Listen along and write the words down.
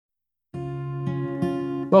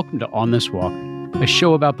Welcome to On This Walk, a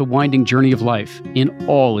show about the winding journey of life in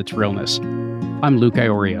all its realness. I'm Luke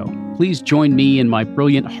Iorio. Please join me and my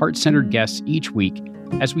brilliant heart-centered guests each week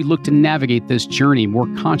as we look to navigate this journey more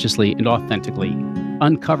consciously and authentically,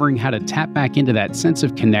 uncovering how to tap back into that sense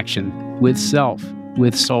of connection with self,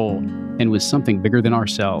 with soul, and with something bigger than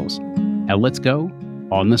ourselves. Now let's go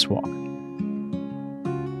on this walk.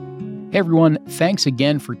 Hey everyone, thanks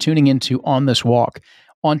again for tuning into On This Walk.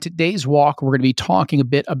 On today's walk, we're going to be talking a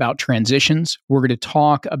bit about transitions. We're going to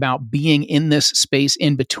talk about being in this space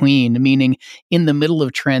in between, meaning in the middle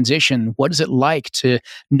of transition. What is it like to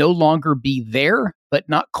no longer be there, but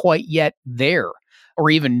not quite yet there,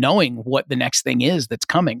 or even knowing what the next thing is that's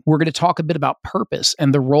coming? We're going to talk a bit about purpose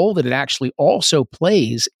and the role that it actually also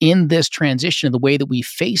plays in this transition and the way that we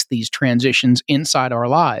face these transitions inside our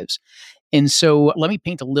lives. And so let me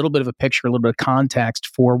paint a little bit of a picture, a little bit of context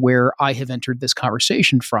for where I have entered this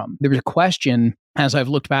conversation from. There was a question, as I've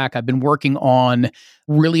looked back, I've been working on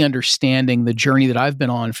really understanding the journey that I've been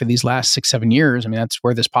on for these last 6-7 years. I mean, that's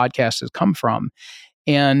where this podcast has come from.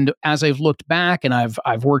 And as I've looked back and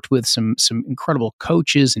I've worked with some incredible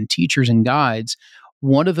coaches and teachers and guides,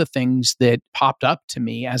 one of the things that popped up to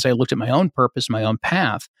me as I looked at my own purpose, my own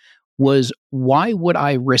path, was why would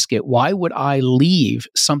I risk it? Why would I leave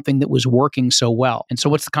something that was working so well? And so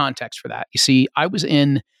what's the context for that? You see, I was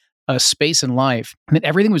in a space in life that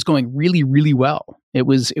everything was going really, really well. It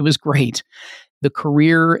was great. The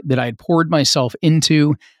career that I had poured myself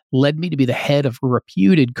into led me to be the head of a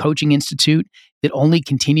reputed coaching institute that only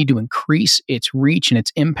continued to increase its reach and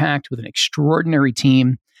its impact with an extraordinary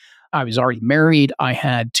team. I was already married. I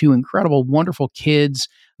had 2 incredible, wonderful kids,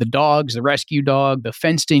 the dogs, the rescue dog, the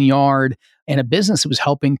fenced-in yard, and a business that was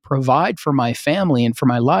helping provide for my family and for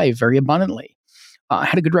my life very abundantly. I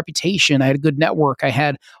had a good reputation. I had a good network. I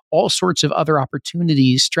had all sorts of other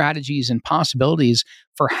opportunities, strategies, and possibilities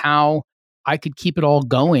for how I could keep it all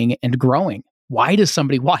going and growing. Why did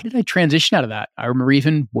I transition out of that? I remember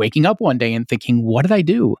even waking up one day and thinking, what did I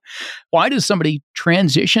do? Why does somebody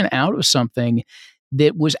transition out of something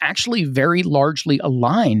that was actually very largely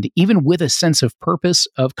aligned, even with a sense of purpose,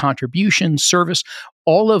 of contribution, service,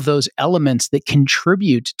 all of those elements that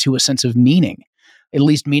contribute to a sense of meaning? At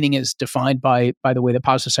least meaning is defined by the way that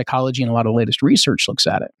positive psychology and a lot of the latest research looks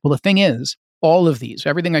at it. Well, the thing is, all of these,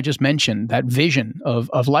 everything I just mentioned, that vision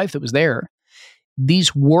of life that was there,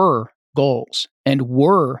 these were goals and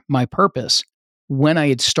were my purpose when I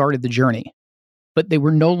had started the journey. But they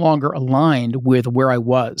were no longer aligned with where I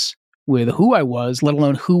was, with who I was, let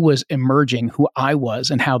alone who was emerging, who I was,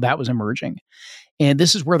 and how that was emerging. And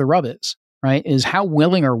this is where the rub is, right? Is how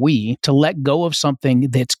willing are we to let go of something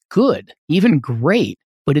that's good, even great,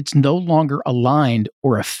 but it's no longer aligned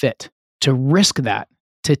or a fit, to risk that,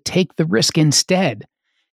 to take the risk instead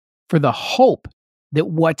for the hope that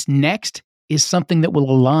what's next is something that will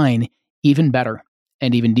align even better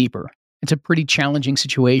and even deeper. It's a pretty challenging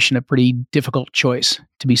situation, a pretty difficult choice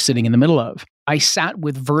to be sitting in the middle of. I sat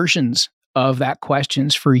with versions of that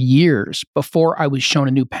questions for years before I was shown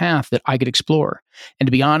a new path that I could explore. And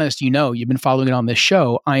to be honest, you've been following it on this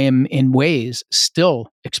show. I am in ways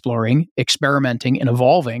still exploring, experimenting, and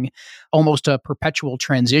evolving, almost a perpetual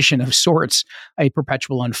transition of sorts, a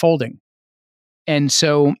perpetual unfolding. And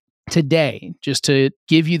so today, just to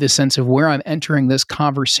give you the sense of where I'm entering this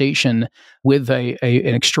conversation with an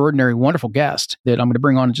extraordinary, wonderful guest that I'm going to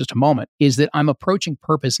bring on in just a moment, is that I'm approaching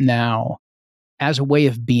purpose now as a way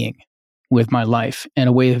of being with my life and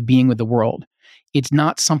a way of being with the world. It's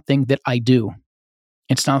not something that I do.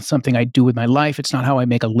 It's not something I do with my life. It's not how I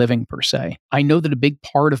make a living per se. I know that a big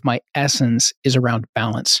part of my essence is around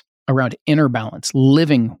balance, around inner balance,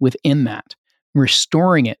 living within that,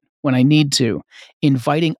 restoring it when I need to,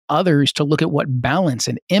 inviting others to look at what balance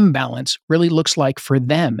and imbalance really looks like for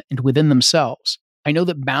them and within themselves. I know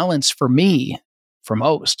that balance for me, for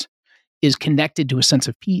most, is connected to a sense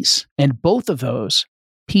of peace. And both of those,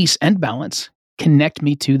 peace and balance, connect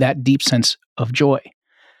me to that deep sense of joy.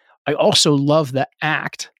 I also love the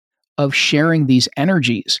act of sharing these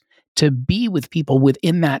energies, to be with people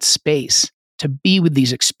within that space, to be with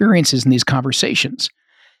these experiences and these conversations.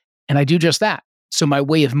 And I do just that. So my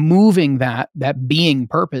way of moving that being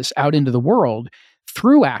purpose out into the world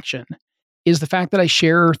through action is the fact that I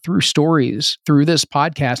share through stories, through this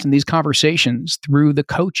podcast and these conversations, through the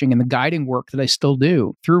coaching and the guiding work that I still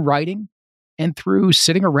do, through writing and through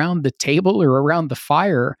sitting around the table or around the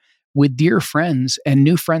fire with dear friends and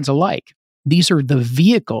new friends alike. These are the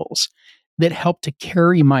vehicles that help to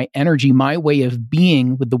carry my energy, my way of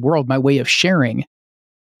being with the world, my way of sharing,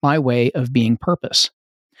 my way of being purpose.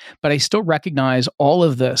 But I still recognize all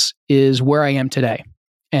of this is where I am today.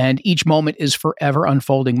 And each moment is forever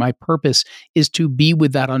unfolding. My purpose is to be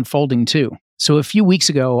with that unfolding too. So a few weeks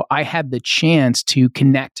ago, I had the chance to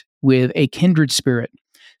connect with a kindred spirit,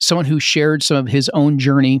 someone who shared some of his own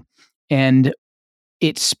journey. And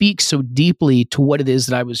it speaks so deeply to what it is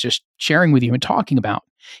that I was just sharing with you and talking about.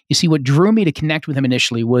 You see, what drew me to connect with him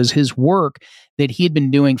initially was his work that he had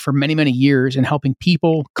been doing for many, many years in helping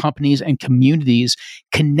people, companies, and communities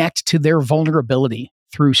connect to their vulnerability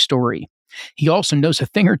through story. He also knows a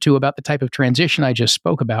thing or two about the type of transition I just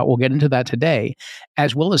spoke about. We'll get into that today,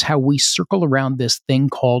 as well as how we circle around this thing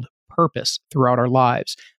called purpose throughout our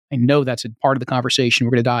lives. I know that's a part of the conversation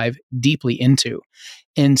we're going to dive deeply into.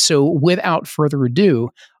 And so without further ado,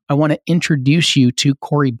 I want to introduce you to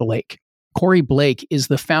Corey Blake. Corey Blake is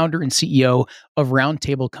the founder and CEO of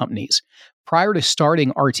Roundtable Companies. Prior to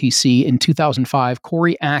starting RTC in 2005,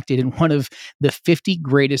 Corey acted in one of the 50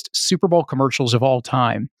 greatest Super Bowl commercials of all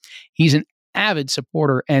time. He's an avid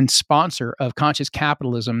supporter and sponsor of Conscious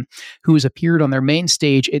Capitalism, who has appeared on their main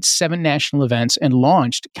stage at 7 national events and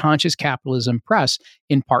launched Conscious Capitalism Press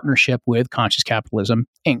in partnership with Conscious Capitalism,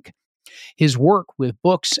 Inc. His work with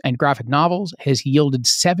books and graphic novels has yielded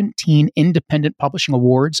 17 independent publishing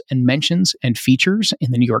awards and mentions and features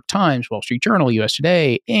in the New York Times, Wall Street Journal, US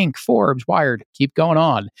Today, Inc., Forbes, Wired, keep going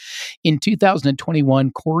on. In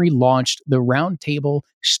 2021, Corey launched the Roundtable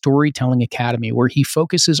Storytelling Academy, where he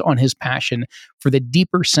focuses on his passion for the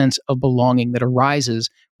deeper sense of belonging that arises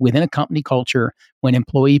within a company culture when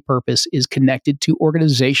employee purpose is connected to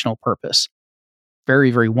organizational purpose.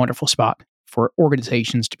 Very, very wonderful spot for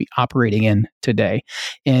organizations to be operating in today.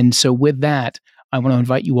 And so with that, I want to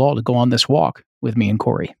invite you all to go on this walk with me and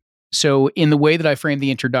Corey. So in the way that I frame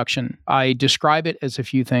the introduction, I describe it as a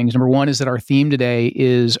few things. Number one is that our theme today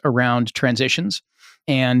is around transitions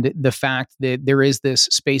and the fact that there is this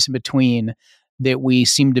space in between that we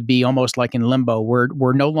seem to be almost like in limbo.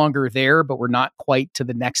 We're no longer there, but we're not quite to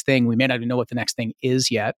the next thing. We may not even know what the next thing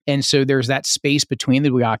is yet. And so there's that space between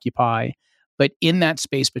that we occupy. But in that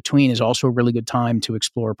space between is also a really good time to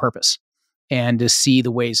explore purpose and to see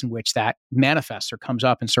the ways in which that manifests or comes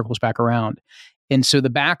up and circles back around. And so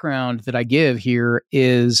the background that I give here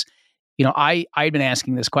is, I'd been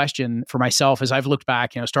asking this question for myself as I've looked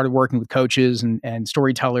back, started working with coaches and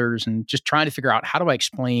storytellers and just trying to figure out how do I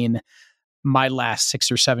explain my last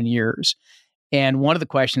 6 or 7 years. And one of the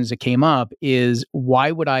questions that came up is,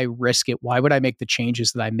 why would I risk it? Why would I make the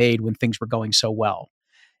changes that I made when things were going so well?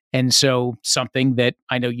 And so something that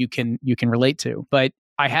I know you can relate to, but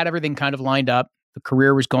I had everything kind of lined up. The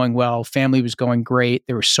career was going well. Family was going great.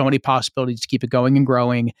 There were so many possibilities to keep it going and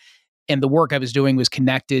growing. And the work I was doing was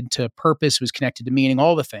connected to purpose, was connected to meaning,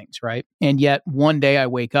 all the things, right? And yet one day I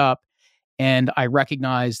wake up and I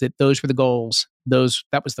recognize that those were the goals.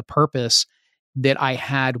 That was the purpose that I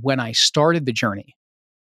had when I started the journey,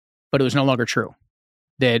 but it was no longer true,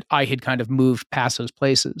 that I had kind of moved past those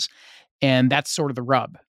places. And that's sort of the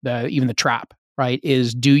rub. Even the trap, right,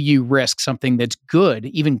 is do you risk something that's good,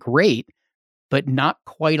 even great, but not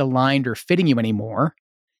quite aligned or fitting you anymore?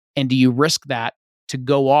 And do you risk that to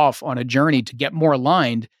go off on a journey to get more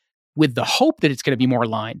aligned with the hope that it's going to be more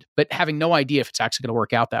aligned, but having no idea if it's actually going to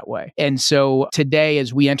work out that way? And so today,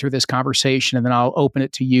 as we enter this conversation, and then I'll open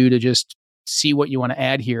it to you to just see what you want to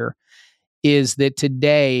add here, is that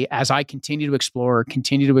today, as I continue to explore,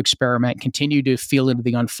 continue to experiment, continue to feel into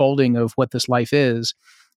the unfolding of what this life is,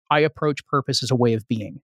 I approach purpose as a way of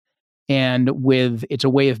being. And it's a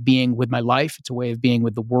way of being with my life. It's a way of being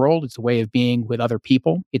with the world. It's a way of being with other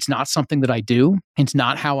people. It's not something that I do. It's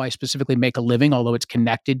not how I specifically make a living, although it's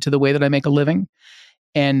connected to the way that I make a living.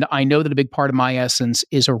 And I know that a big part of my essence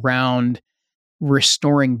is around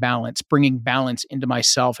restoring balance, bringing balance into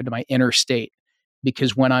myself, into my inner state.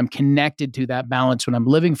 Because when I'm connected to that balance, when I'm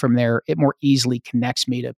living from there, it more easily connects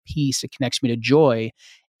me to peace. It connects me to joy.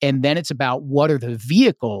 And then it's about what are the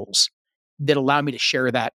vehicles that allow me to share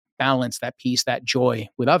that balance, that peace, that joy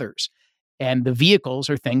with others. And the vehicles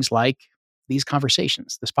are things like these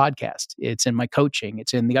conversations, this podcast. It's in my coaching.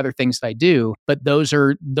 It's in the other things that I do. But those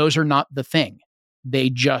are not the thing. They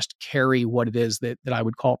just carry what it is that I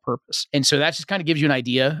would call purpose. And so that just kind of gives you an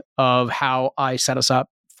idea of how I set us up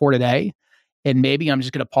for today. And maybe I'm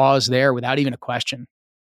just going to pause there without even a question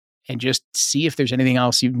and just see if there's anything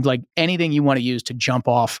else anything you want to use to jump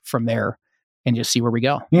off from there and just see where we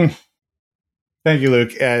go. Thank you,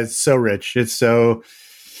 Luke. It's so rich. It's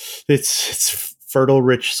fertile,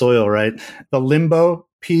 rich soil, right? The limbo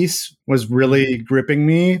piece was really gripping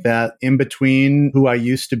me, that in between who I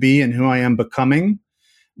used to be and who I am becoming,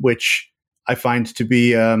 which I find to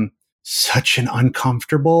be such an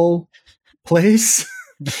uncomfortable place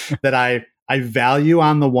that I I value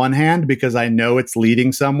on the one hand because I know it's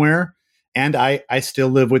leading somewhere. And I still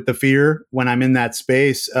live with the fear when I'm in that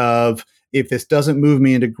space of, if this doesn't move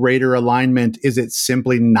me into greater alignment, is it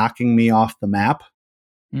simply knocking me off the map?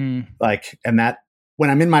 Like, and that when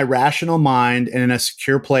I'm in my rational mind and in a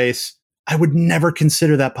secure place, I would never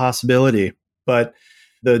consider that possibility. But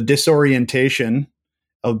the disorientation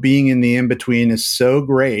of being in the in-between is so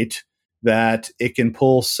great that it can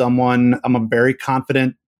pull someone. I'm a very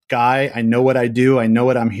confident guy. I know what I do. I know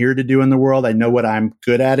what I'm here to do in the world. I know what I'm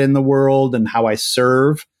good at in the world and how I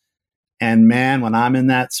serve. And man, when I'm in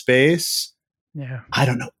that space, I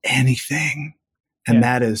don't know anything. And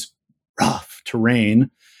that is rough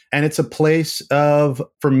terrain. And it's a place of,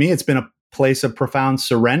 for me, it's been a place of profound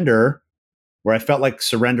surrender where I felt like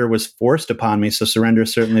surrender was forced upon me. So surrender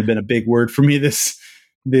has certainly been a big word for me this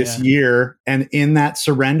year. And in that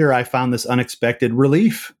surrender, I found this unexpected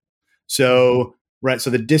relief. So,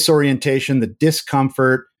 so the disorientation, the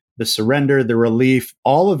discomfort, the surrender, the relief,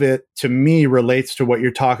 all of it to me relates to what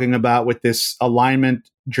you're talking about with this alignment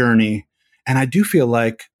journey. And I do feel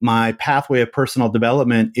like my pathway of personal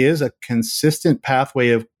development is a consistent pathway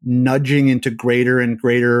of nudging into greater and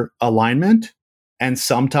greater alignment. And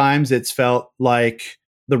sometimes it's felt like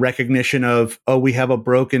the recognition of, oh, we have a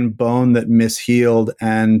broken bone that mishealed.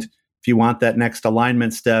 And if you want that next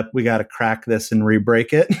alignment step, we got to crack this and re-break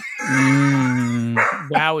it.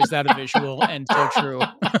 Wow, is that a visual and so true.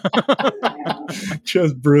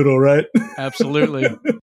 Just brutal, right? Absolutely.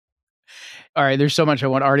 All right, there's so much I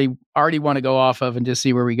want already want to go off of and just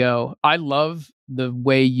see where we go. I love the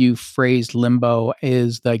way you phrased limbo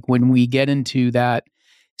is like when we get into that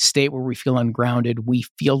state where we feel ungrounded, we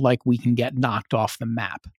feel like we can get knocked off the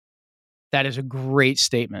map. That is a great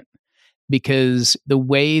statement because the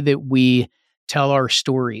way that we tell our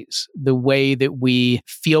stories, the way that we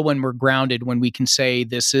feel when we're grounded, when we can say,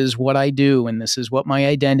 this is what I do and this is what my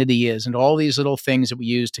identity is, and all these little things that we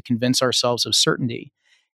use to convince ourselves of certainty.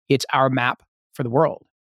 It's our map for the world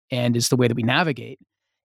and it's the way that we navigate.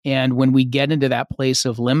 And when we get into that place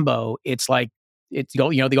of limbo, it's like, it's,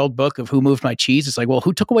 the old book of Who Moved My Cheese. It's like, well,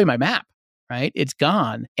 who took away my map, right? It's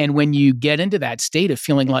gone. And when you get into that state of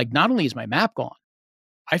feeling like not only is my map gone,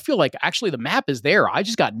 I feel like actually the map is there. I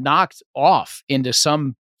just got knocked off into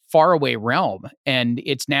some faraway realm and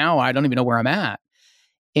it's now, I don't even know where I'm at.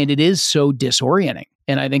 And it is so disorienting.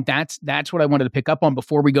 And I think that's what I wanted to pick up on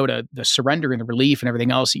before we go to the surrender and the relief and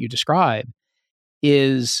everything else that you describe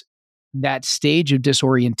is that stage of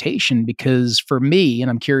disorientation. Because for me, and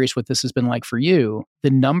I'm curious what this has been like for you, the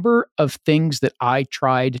number of things that I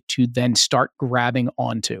tried to then start grabbing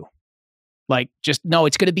onto, like just, no,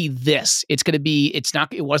 it's going to be this.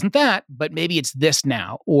 It wasn't that, but maybe it's this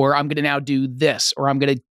now, or I'm going to now do this, or I'm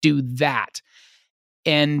going to do that.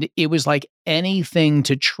 And it was like anything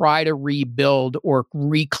to try to rebuild or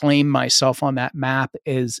reclaim myself on that map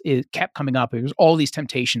it kept coming up. It was all these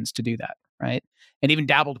temptations to do that, right? And even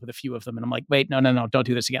dabbled with a few of them. And I'm like, wait, no, don't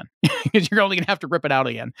do this again. Because you're only going to have to rip it out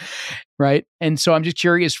again, right? And so I'm just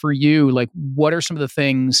curious for you, like, what are some of the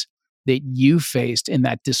things that you faced in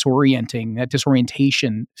that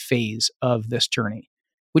disorientation phase of this journey?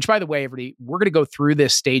 Which, by the way, everybody, we're going to go through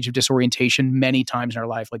this stage of disorientation many times in our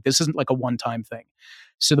life. Like, this isn't like a one-time thing.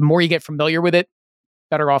 So the more you get familiar with it,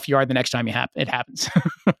 better off you are the next time it happens.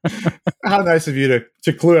 How nice of you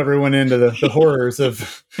to clue everyone into the horrors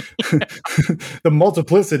of the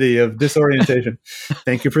multiplicity of disorientation.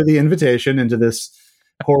 Thank you for the invitation into this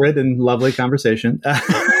horrid and lovely conversation.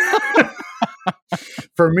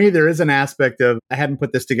 For me, there is an aspect of, I hadn't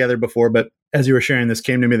put this together before, but as you were sharing this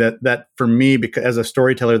came to me that for me, because as a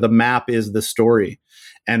storyteller, the map is the story.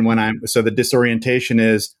 And so the disorientation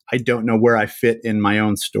is, I don't know where I fit in my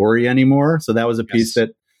own story anymore. So that was a piece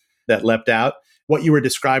that leapt out. What you were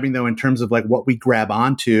describing though, in terms of like what we grab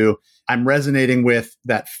onto, I'm resonating with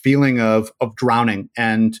that feeling of drowning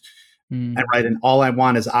and right. And all I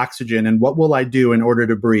want is oxygen. And what will I do in order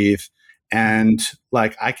to breathe? And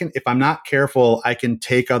like, if I'm not careful, I can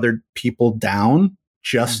take other people down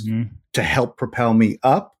just to help propel me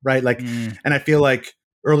up. Right. Like, and I feel like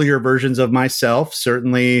earlier versions of myself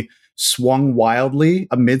certainly swung wildly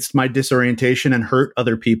amidst my disorientation and hurt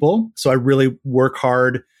other people. So I really work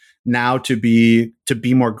hard now to be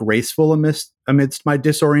more graceful amidst my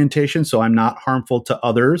disorientation. So I'm not harmful to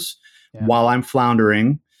others while I'm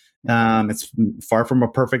floundering. It's far from a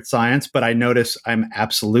perfect science, but I notice I'm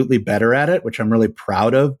absolutely better at it, which I'm really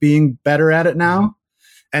proud of being better at it now.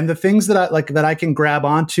 And the things that I can grab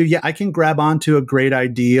onto, I can grab onto a great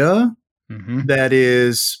idea that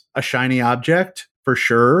is a shiny object for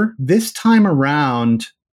sure. This time around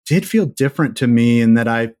did feel different to me in that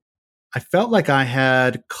I I felt like I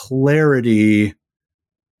had clarity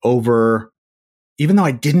over, even though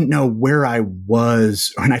I didn't know where I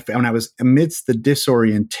was when I was amidst the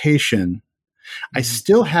disorientation, I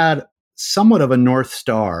still had somewhat of a North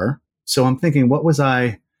Star. So I'm thinking, what was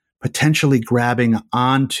I potentially grabbing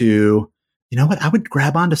onto? You know what? I would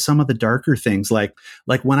grab onto some of the darker things, like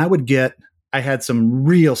when I had some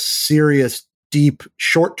real serious, deep,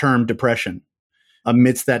 short-term depression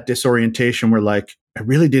amidst that disorientation where like I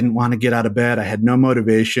really didn't want to get out of bed. I had no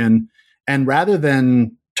motivation. And rather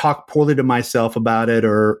than talk poorly to myself about it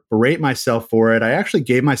or berate myself for it, I actually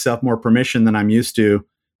gave myself more permission than I'm used to.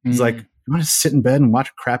 It's like, you want to sit in bed and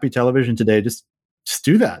watch crappy television today, just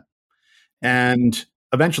do that. And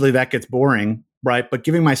eventually that gets boring, right? But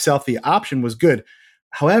giving myself the option was good.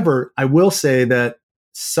 However, I will say that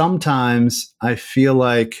sometimes I feel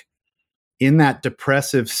like in that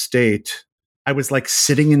depressive state, I was like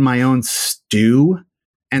sitting in my own stew.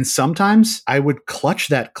 And sometimes I would clutch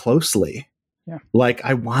that closely. Yeah. Like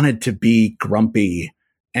I wanted to be grumpy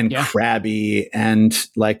and crabby. And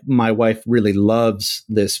like my wife really loves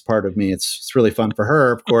this part of me. It's really fun for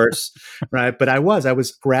her, of course. Right. But I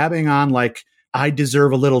was grabbing on like, I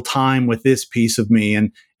deserve a little time with this piece of me.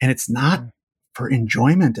 And it's not for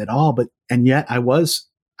enjoyment at all. And yet I was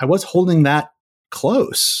holding that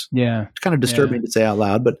close. Yeah. It's kind of disturbing to say out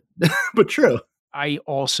loud, but true. I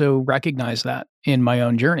also recognize that in my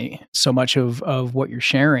own journey. So much of what you're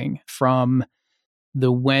sharing, from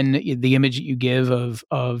the image that you give of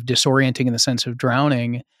disorienting in the sense of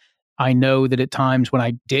drowning, I know that at times when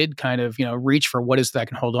I did kind of, reach for what is that I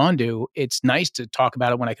can hold on to, it's nice to talk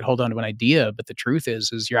about it when I could hold on to an idea. But the truth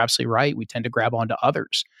is you're absolutely right. We tend to grab onto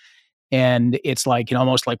others. And it's like,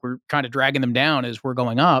 almost like we're kind of dragging them down as we're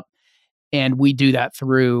going up. And we do that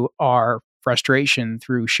through our frustration,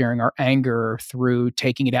 through sharing our anger, through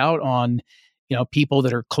taking it out on, people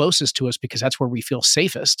that are closest to us, because that's where we feel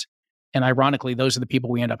safest. And ironically, those are the people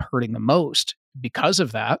we end up hurting the most because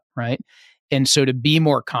of that, right? And so to be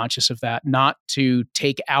more conscious of that, not to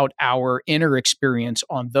take out our inner experience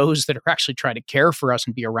on those that are actually trying to care for us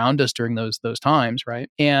and be around us during those times, right?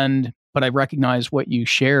 But I recognize what you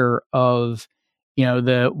share of,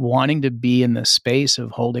 the wanting to be in the space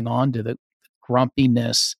of holding on to the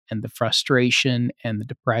grumpiness and the frustration and the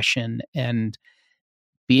depression and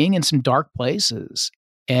being in some dark places.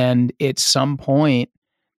 And at some point,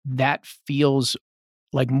 that feels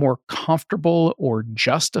like more comfortable or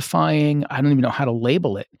justifying. I don't even know how to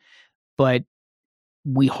label it, but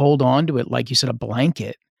we hold on to it, like you said, a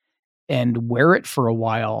blanket, and wear it for a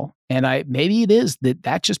while. And maybe it is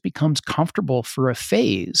that just becomes comfortable for a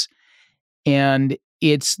phase. And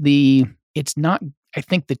it's not, I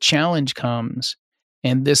think the challenge comes,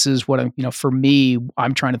 and this is what for me,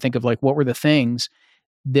 I'm trying to think of like, what were the things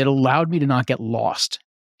that allowed me to not get lost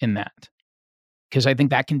in that? Because I think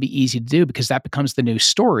that can be easy to do, because that becomes the new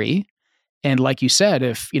story. And like you said,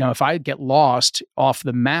 if I get lost off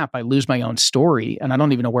the map, I lose my own story and I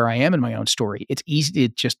don't even know where I am in my own story. It's easy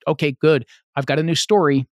to just, okay, good. I've got a new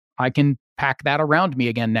story. I can pack that around me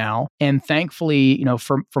again now. And thankfully,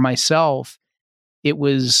 for myself, it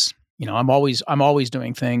was, I'm always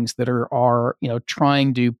doing things that are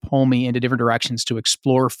trying to pull me into different directions, to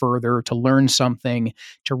explore further, to learn something,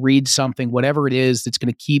 to read something, whatever it is that's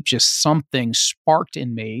going to keep just something sparked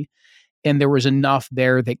in me. And there was enough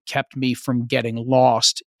there that kept me from getting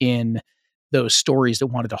lost in those stories that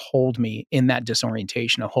wanted to hold me in that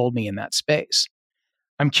disorientation, to hold me in that space.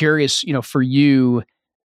 I'm curious, for you,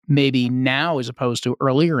 maybe now as opposed to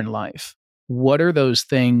earlier in life, what are those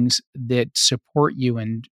things that support you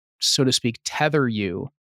and, so to speak, tether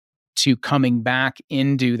you to coming back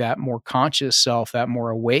into that more conscious self, that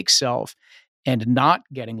more awake self, and not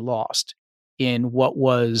getting lost in what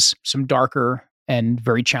was some darker and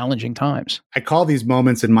very challenging times? I call these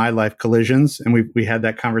moments in my life collisions, and we had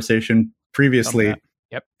that conversation previously.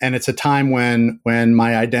 Yep. And it's a time when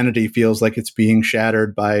my identity feels like it's being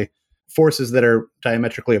shattered by forces that are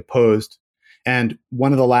diametrically opposed. And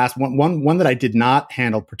one of the last one that I did not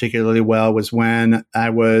handle particularly well was when I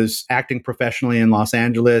was acting professionally in Los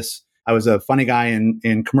Angeles. I was a funny guy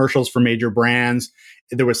in commercials for major brands.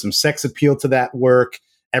 There was some sex appeal to that work.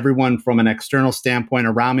 Everyone from an external standpoint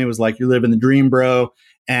around me was like, "You're living the dream, bro."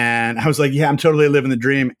 And I was like, "Yeah, I'm totally living the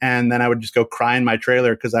dream." And then I would just go cry in my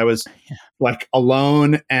trailer because I was like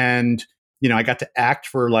alone. And, I got to act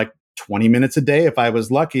for like 20 minutes a day if I was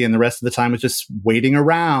lucky. And the rest of the time was just waiting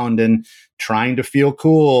around and trying to feel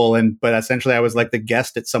cool. But essentially I was like the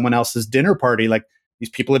guest at someone else's dinner party. Like these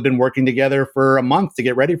people had been working together for a month to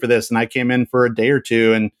get ready for this. And I came in for a day or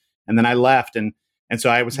two and then I left. And so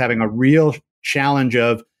I was having a real challenge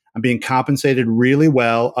of, I'm being compensated really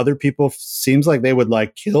well. Other people seems like they would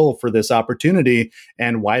like kill for this opportunity.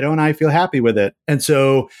 And why don't I feel happy with it? And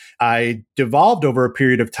so I devolved over a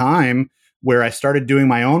period of time where I started doing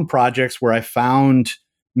my own projects where I found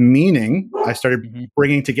meaning. I started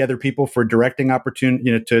bringing together people for directing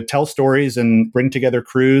opportunity, to tell stories and bring together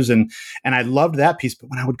crews. And I loved that piece. But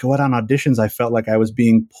when I would go out on auditions, I felt like I was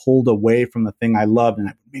being pulled away from the thing I loved, and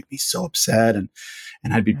it would make me so upset. And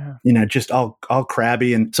I'd be, just all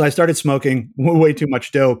crabby. And so I started smoking way too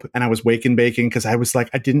much dope, and I was wake and baking because I was like,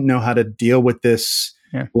 I didn't know how to deal with this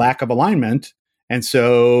lack of alignment. And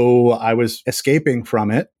so I was escaping from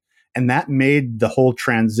it. And that made the whole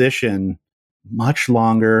transition much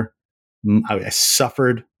longer. I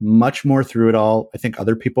suffered much more through it all. I think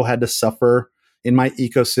other people had to suffer in my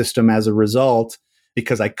ecosystem as a result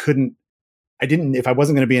because if I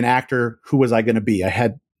wasn't going to be an actor, who was I going to be? I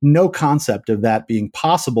had no concept of that being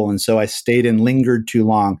possible. And so I stayed and lingered too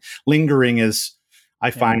long. Lingering is,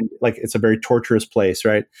 I find like it's a very torturous place,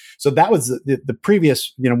 right? So that was the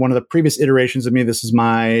previous, one of the previous iterations of me. This is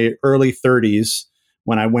my early 30s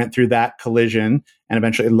when I went through that collision and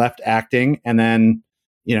eventually left acting, and then,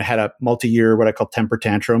 had a multi-year, what I call temper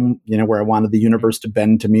tantrum, where I wanted the universe to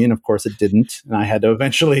bend to me. And of course it didn't. And I had to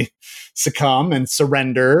eventually succumb and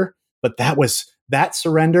surrender. But that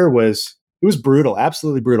surrender was brutal,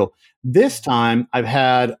 absolutely brutal. This time I've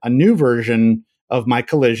had a new version of my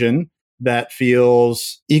collision that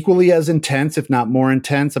feels equally as intense, if not more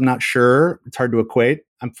intense. I'm not sure. It's hard to equate.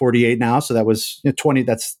 I'm 48 now. So that was 20,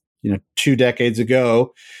 that's 2 decades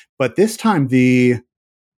ago. But this time the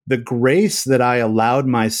grace that I allowed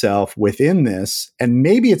myself within this, and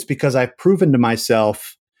maybe it's because I've proven to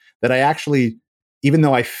myself that I actually, even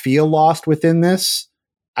though I feel lost within this,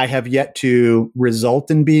 I have yet to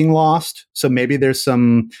result in being lost. So maybe there's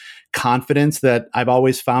some confidence that I've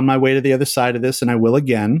always found my way to the other side of this, and I will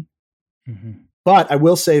again. Mm-hmm. But I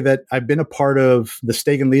will say that I've been a part of the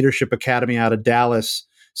Stegan Leadership Academy out of Dallas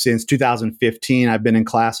since 2015. I've been in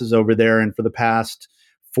classes over there. And for the past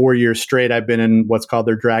 4 years straight, I've been in what's called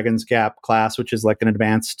their Dragon's Gap class, which is like an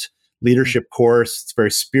advanced leadership course. It's a very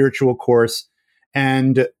spiritual course.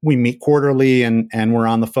 And we meet quarterly and we're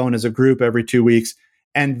on the phone as a group every 2 weeks.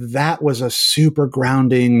 And that was a super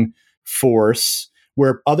grounding force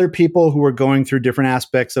where other people who were going through different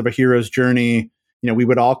aspects of a hero's journey, we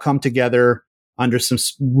would all come together under some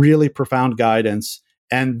really profound guidance.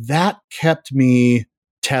 And that kept me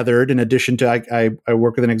tethered. In addition to, I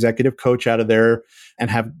work with an executive coach out of there and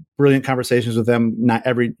have brilliant conversations with them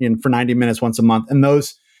for 90 minutes once a month. And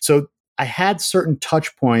so I had certain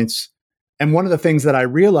touch points. And one of the things that I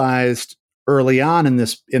realized early on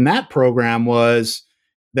in that program was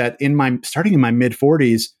that starting in my mid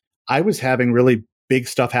 40s, I was having really big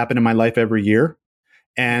stuff happen in my life every year.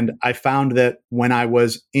 And I found that when I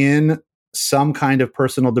was in some kind of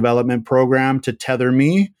personal development program to tether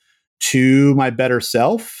me to my better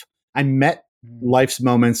self, I met life's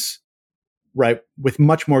moments with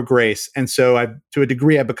much more grace. And so to a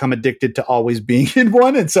degree, I've become addicted to always being in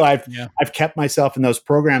one. And so I've kept myself in those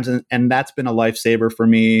programs, and that's been a lifesaver for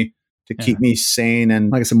me to keep me sane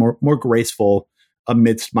and, like I said, more graceful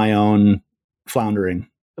amidst my own floundering.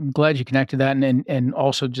 I'm glad you connected that, and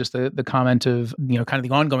also just the comment of kind of the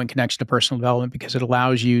ongoing connection to personal development, because it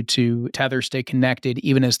allows you to stay connected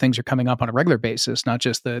even as things are coming up on a regular basis, not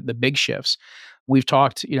just the big shifts. We've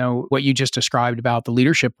talked, what you just described about the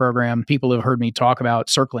leadership program. People have heard me talk about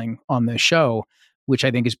circling on this show, which I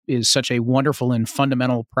think is such a wonderful and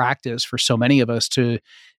fundamental practice for so many of us to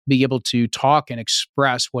be able to talk and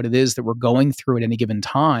express what it is that we're going through at any given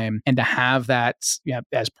time, and to have that,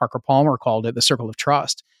 as Parker Palmer called it, the circle of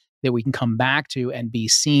trust, that we can come back to and be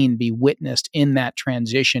seen, be witnessed in that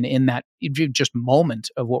transition, in that just moment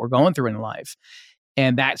of what we're going through in life.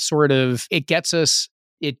 And that sort of,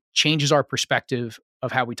 it changes our perspective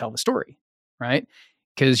of how we tell the story, right?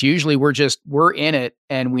 Because usually we're in it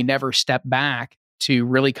and we never step back to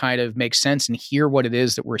really kind of make sense and hear what it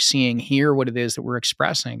is that we're seeing, hear what it is that we're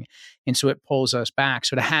expressing. And so it pulls us back.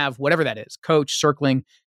 So to have whatever that is, coach, circling,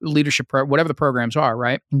 leadership, whatever the programs are,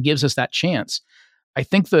 right? And gives us that chance. I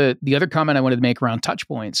think the other comment I wanted to make around touch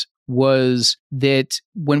points was that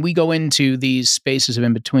when we go into these spaces of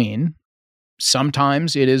in between,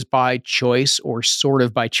 sometimes it is by choice or sort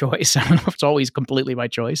of by choice. I don't know if it's always completely by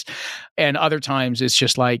choice. And other times it's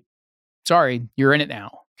just like, sorry, you're in it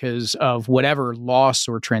now because of whatever loss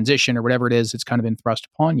or transition or whatever it is that's kind of been thrust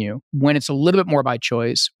upon you. When it's a little bit more by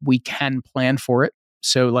choice, we can plan for it.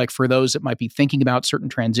 So like for those that might be thinking about certain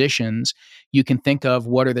transitions, you can think of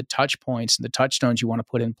what are the touch points and the touchstones you want to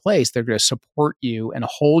put in place. They're going to support you and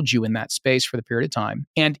hold you in that space for the period of time.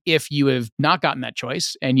 And if you have not gotten that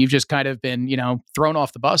choice and you've just kind of been, thrown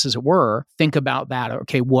off the bus, as it were, think about that.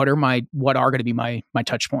 Okay, what are going to be my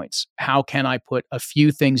touch points? How can I put a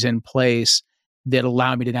few things in place that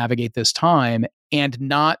allow me to navigate this time and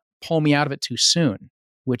not pull me out of it too soon,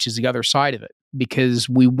 which is the other side of it. Because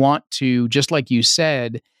we want to, just like you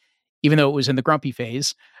said, even though it was in the grumpy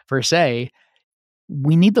phase per se,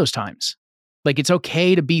 we need those times. Like it's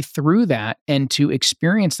okay to be through that and to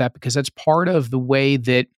experience that, because that's part of the way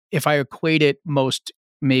that, if I equate it most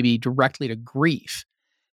maybe directly to grief,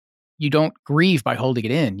 you don't grieve by holding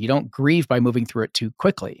it in. You don't grieve by moving through it too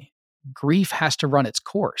quickly. Grief has to run its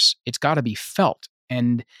course. It's got to be felt.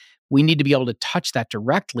 And we need to be able to touch that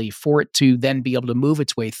directly for it to then be able to move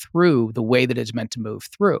its way through the way that it's meant to move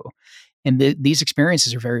through. And these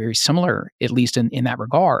experiences are very, very similar, at least in that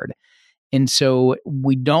regard. And so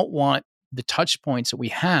we don't want the touch points that we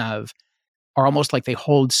have are almost like they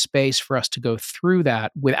hold space for us to go through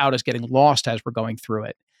that without us getting lost as we're going through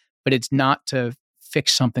it. But it's not to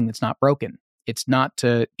fix something that's not broken. It's not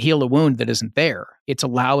to heal a wound that isn't there. It's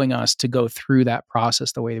allowing us to go through that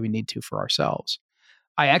process the way that we need to for ourselves.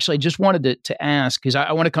 I actually just wanted to ask, because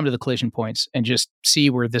I want to come to the collision points and just see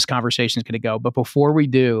where this conversation is going to go. But before we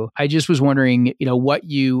do, I just was wondering, what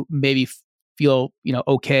you maybe feel,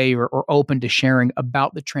 okay or open to sharing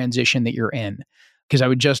about the transition that you're in. Because I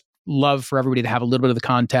would just love for everybody to have a little bit of the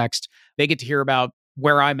context. They get to hear about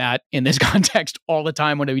where I'm at in this context all the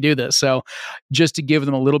time when we do this. So just to give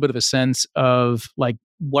them a little bit of a sense of like,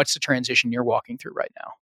 what's the transition you're walking through right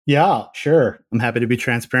now? Yeah, sure. I'm happy to be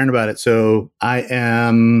transparent about it. So I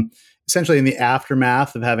am essentially in the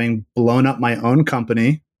aftermath of having blown up my own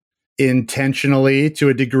company intentionally to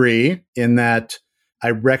a degree, in that I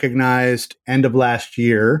recognized end of last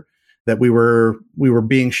year that we were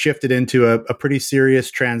being shifted into a pretty serious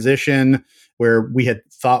transition where we had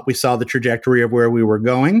thought we saw the trajectory of where we were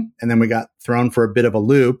going, and then we got thrown for a bit of a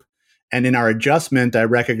loop. And in our adjustment, I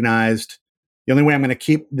recognized the only way I'm going to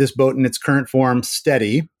keep this boat in its current form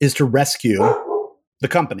steady is to rescue the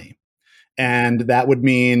company. And that would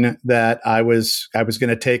mean that I was going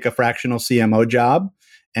to take a fractional CMO job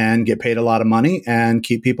and get paid a lot of money and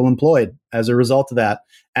keep people employed as a result of that.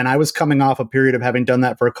 And I was coming off a period of having done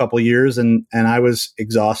that for a couple of years, and I was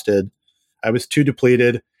exhausted. I was too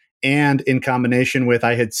depleted. And in combination with,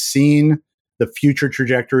 I had seen the future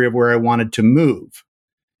trajectory of where I wanted to move,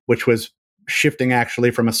 which was shifting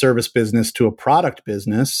actually from a service business to a product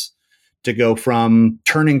business, to go from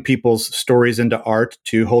turning people's stories into art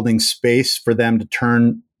to holding space for them to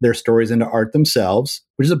turn their stories into art themselves,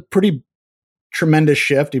 which is a pretty tremendous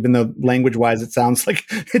shift, even though language wise, it sounds like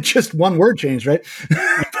it's just one word change, right?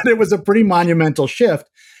 But it was a pretty monumental shift.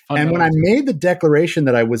 And when I made the declaration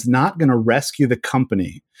that I was not going to rescue the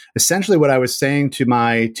company, essentially what I was saying to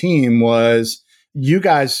my team was, you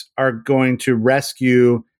guys are going to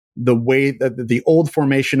rescue the way that the old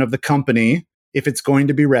formation of the company. If it's going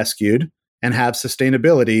to be rescued and have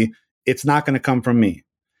sustainability, it's not going to come from me.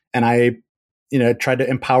 And I, tried to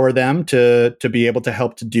empower them to be able to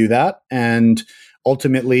help to do that. And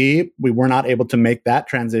ultimately, we were not able to make that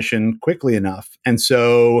transition quickly enough. And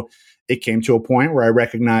so it came to a point where I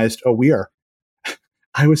recognized,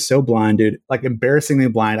 I was so blind, dude, like embarrassingly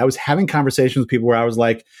blind. I was having conversations with people where I was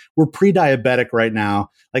like, we're pre-diabetic right now.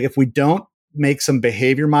 Like if we don't make some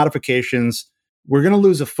behavior modifications, we're going to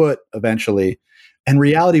lose a foot eventually. And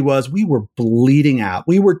reality was we were bleeding out.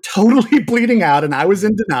 We were totally bleeding out. And I was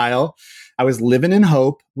in denial. I was living in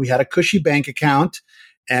hope. We had a cushy bank account,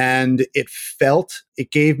 and it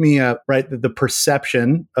gave me the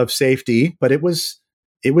perception of safety, but it was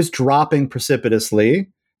dropping precipitously.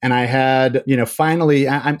 And I had, finally,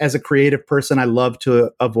 as a creative person, I love to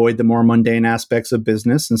avoid the more mundane aspects of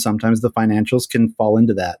business. And sometimes the financials can fall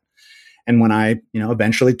into that. And when I,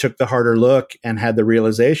 eventually took the harder look and had the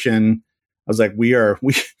realization, I was like, we are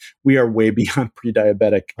way beyond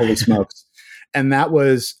pre-diabetic. Holy smokes. And that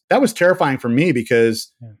was terrifying for me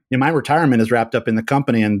because my retirement is wrapped up in the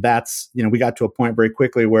company. And that's, we got to a point very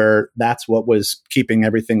quickly where that's what was keeping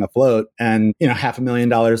everything afloat. And,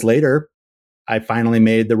 $500,000 later, I finally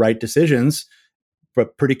made the right decisions,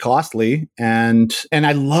 but pretty costly. And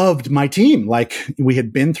I loved my team. Like we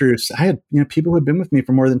had been through, I had, people who had been with me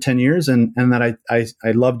for more than 10 years and that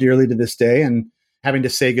I love dearly to this day. And having to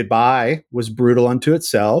say goodbye was brutal unto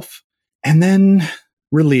itself. And then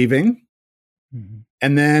relieving. Mm-hmm.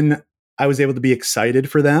 And then I was able to be excited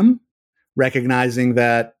for them, recognizing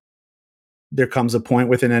that there comes a point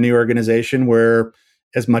within any organization where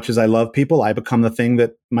as much as I love people, I become the thing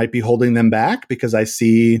that might be holding them back because I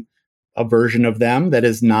see a version of them that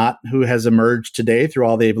is not who has emerged today through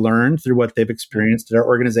all they've learned, through what they've experienced at our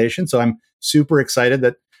organization. So I'm super excited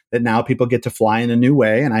that now people get to fly in a new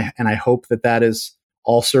way, and I hope that is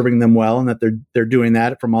all serving them well, and that they're doing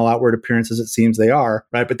that from all outward appearances. It seems they are,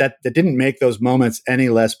 right? But that didn't make those moments any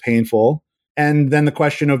less painful. And then the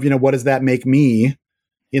question of, what does that make me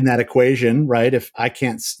in that equation, right? If I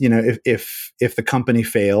can't, if the company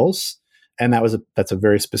fails, and that's a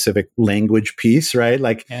very specific language piece, right?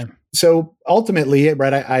 Like, yeah. So ultimately,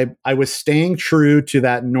 right, I was staying true to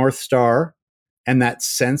that North Star and that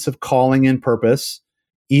sense of calling and purpose,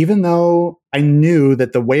 even though I knew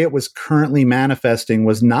that the way it was currently manifesting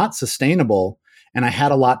was not sustainable, and I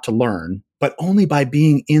had a lot to learn. But only by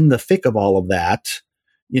being in the thick of all of that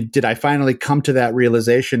did I finally come to that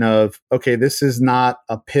realization of, okay, this is not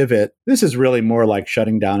a pivot. This is really more like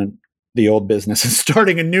shutting down the old business and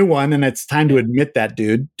starting a new one. And it's time to admit that,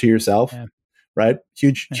 dude, to yourself, right?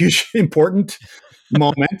 Huge, important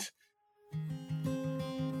moment.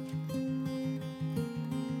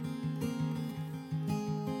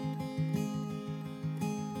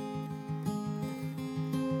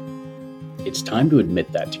 It's time to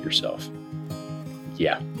admit that to yourself.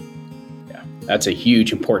 Yeah. That's a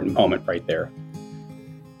huge, important moment right there.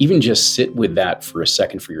 Even just sit with that for a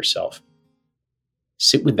second for yourself.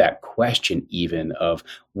 Sit with that question even of,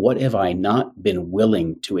 what have I not been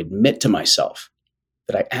willing to admit to myself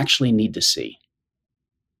that I actually need to see?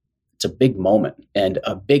 It's a big moment and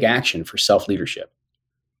a big action for self-leadership.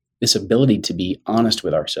 This ability to be honest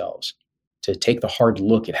with ourselves, to take the hard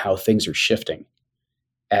look at how things are shifting,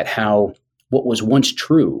 at how what was once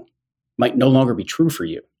true might no longer be true for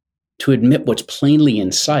you, to admit what's plainly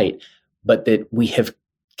in sight, but that we have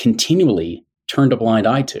continually turned a blind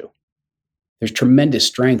eye to. There's tremendous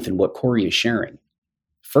strength in what Corey is sharing.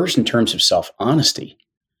 First, in terms of self-honesty.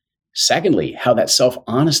 Secondly, how that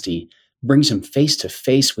self-honesty brings him face to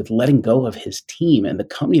face with letting go of his team and the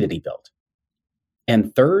company that he built.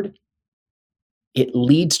 And third, it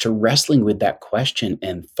leads to wrestling with that question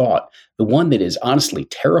and thought, the one that is honestly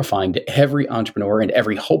terrifying to every entrepreneur and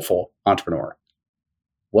every hopeful entrepreneur.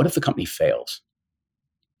 What if the company fails?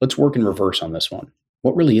 Let's work in reverse on this one.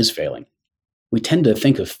 What really is failing? We tend to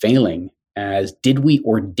think of failing as, did we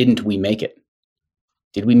or didn't we make it?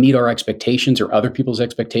 Did we meet our expectations or other people's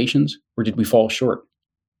expectations, or did we fall short?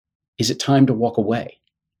 Is it time to walk away?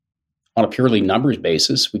 On a purely numbers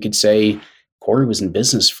basis, we could say Corey was in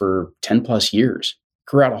business for 10 plus years,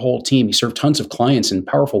 grew out a whole team. He served tons of clients in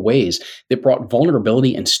powerful ways that brought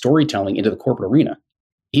vulnerability and storytelling into the corporate arena.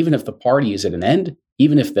 Even if the party is at an end,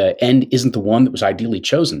 even if the end isn't the one that was ideally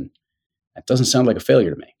chosen, that doesn't sound like a failure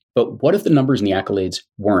to me. But what if the numbers and the accolades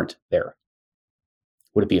weren't there?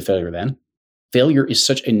 Would it be a failure then? Failure is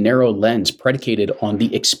such a narrow lens predicated on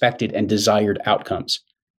the expected and desired outcomes.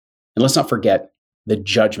 And let's not forget the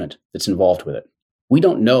judgment that's involved with it. We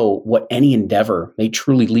don't know what any endeavor may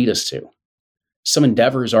truly lead us to. Some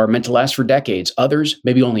endeavors are meant to last for decades, others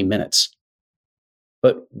maybe only minutes.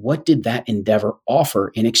 But what did that endeavor offer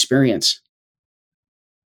in experience?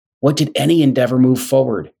 What did any endeavor move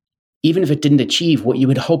forward, even if it didn't achieve what you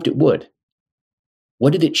had hoped it would?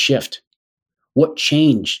 What did it shift? What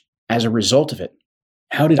changed as a result of it?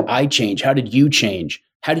 How did I change? How did you change?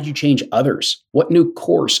 How did you change others? What new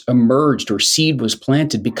course emerged or seed was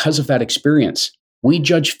planted because of that experience? We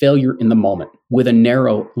judge failure in the moment with a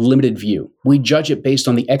narrow, limited view. We judge it based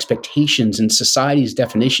on the expectations and society's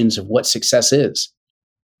definitions of what success is.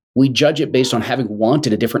 We judge it based on having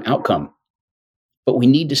wanted a different outcome. But we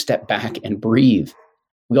need to step back and breathe.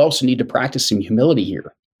 We also need to practice some humility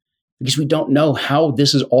here because we don't know how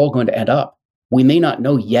this is all going to end up. We may not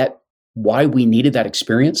know yet why we needed that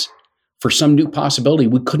experience for some new possibility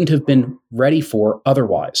we couldn't have been ready for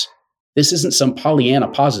otherwise. This isn't some Pollyanna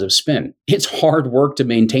positive spin. It's hard work to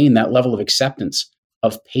maintain that level of acceptance,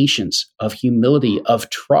 of patience, of humility, of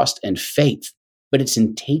trust and faith. But it's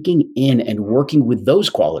in taking in and working with those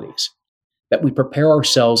qualities that we prepare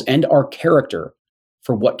ourselves and our character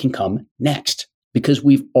for what can come next, because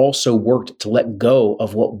we've also worked to let go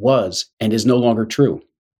of what was and is no longer true.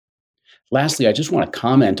 Lastly, I just want to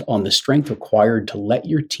comment on the strength required to let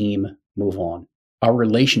your team move on. Our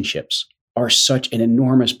relationships are such an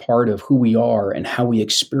enormous part of who we are and how we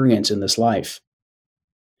experience in this life.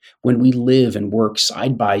 When we live and work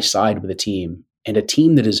side by side with a team, and a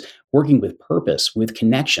team that is working with purpose, with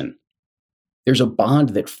connection, there's a bond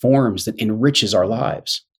that forms that enriches our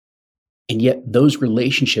lives. And yet those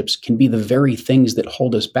relationships can be the very things that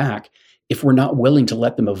hold us back if we're not willing to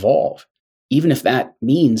let them evolve, even if that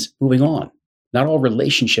means moving on. Not all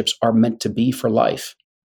relationships are meant to be for life.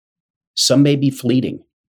 Some may be fleeting.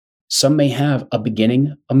 Some may have a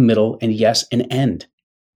beginning, a middle, and yes, an end.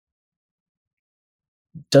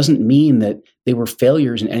 Doesn't mean that they were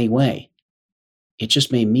failures in any way. It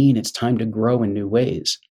just may mean it's time to grow in new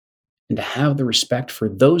ways and to have the respect for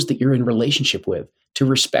those that you're in relationship with, to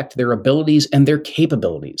respect their abilities and their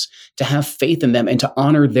capabilities, to have faith in them and to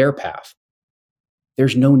honor their path.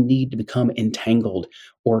 There's no need to become entangled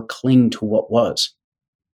or cling to what was.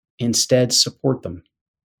 Instead, support them,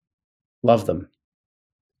 love them,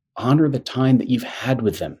 honor the time that you've had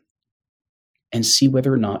with them, and see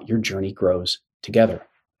whether or not your journey grows together.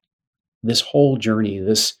 This whole journey,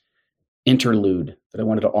 this interlude that I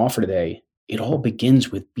wanted to offer today, it all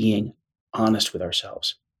begins with being honest with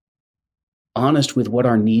ourselves, honest with what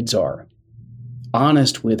our needs are,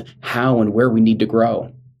 honest with how and where we need to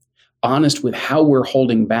grow, honest with how we're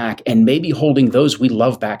holding back and maybe holding those we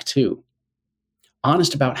love back too,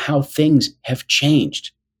 honest about how things have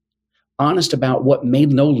changed, honest about what may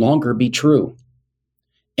no longer be true,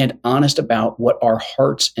 and honest about what our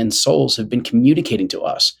hearts and souls have been communicating to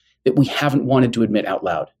us that we haven't wanted to admit out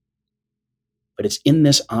loud. But it's in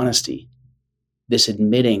this honesty, this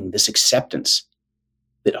admitting, this acceptance,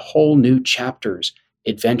 that whole new chapters,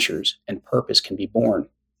 adventures, and purpose can be born.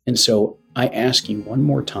 And so I ask you one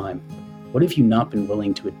more time, what have you not been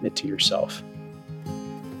willing to admit to yourself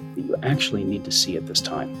that you actually need to see at this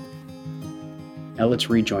time? Now let's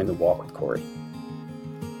rejoin the walk with Corey.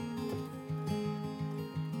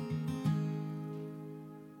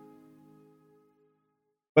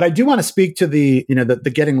 But I do want to speak to the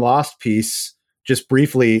getting lost piece just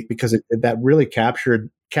briefly, because that really captured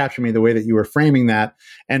me the way that you were framing that.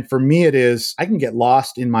 And for me, it is, I can get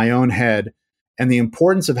lost in my own head, and the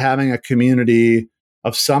importance of having a community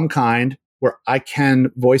of some kind where I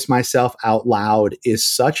can voice myself out loud is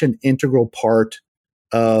such an integral part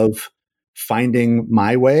of finding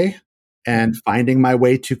my way and finding my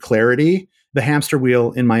way to clarity. The hamster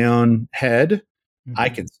wheel in my own head, I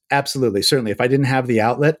can absolutely, certainly, if I didn't have the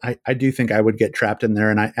outlet, I do think I would get trapped in there,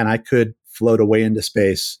 and I could float away into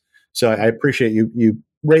space. So I appreciate you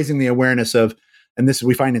raising the awareness of, and this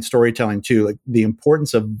we find in storytelling too, like the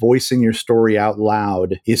importance of voicing your story out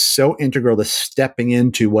loud is so integral to stepping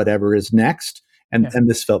into whatever is next. And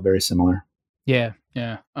this felt very similar. Yeah.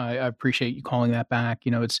 I appreciate you calling that back.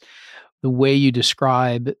 It's the way you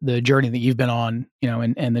describe the journey that you've been on,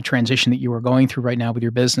 and the transition that you are going through right now with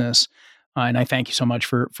your business. And I thank you so much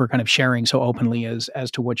for kind of sharing so openly as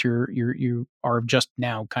to what you are just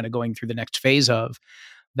now kind of going through the next phase of.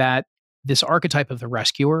 That this archetype of the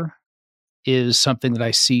rescuer is something that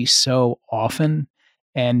I see so often,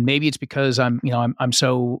 and maybe it's because I'm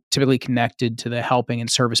so typically connected to the helping and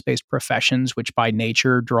service-based professions, which by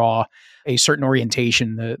nature draw a certain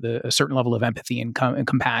orientation, a certain level of empathy and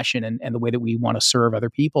compassion, and the way that we want to serve other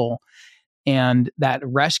people. And that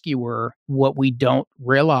rescuer, what we don't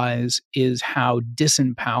realize is how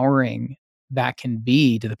disempowering that can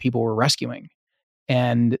be to the people we're rescuing,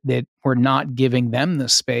 and that we're not giving them the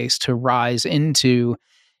space to rise into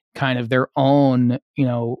kind of their own,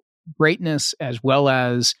 greatness, as well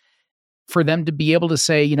as for them to be able to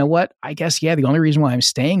say, you know what, I guess, the only reason why I'm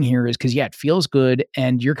staying here is because, it feels good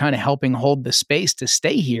and you're kind of helping hold the space to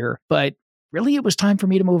stay here. But really, it was time for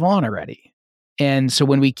me to move on already. And so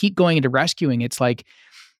when we keep going into rescuing, it's like,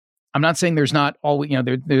 I'm not saying there's not always,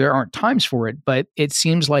 there aren't times for it, but it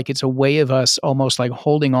seems like it's a way of us almost like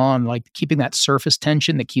holding on, like keeping that surface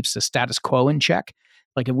tension that keeps the status quo in check.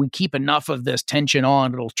 Like if we keep enough of this tension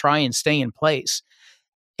on, it'll try and stay in place.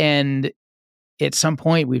 And at some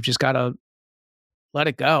point, we've just got to let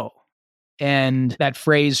it go. And that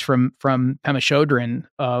phrase from Pema Chodron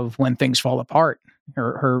of when things fall apart,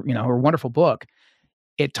 her wonderful book,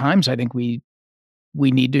 at times I think we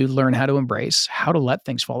need to learn how to embrace how to let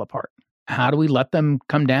things fall apart. How do we let them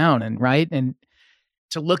come down and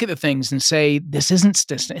to look at the things and say, this isn't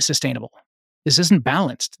sustainable. This isn't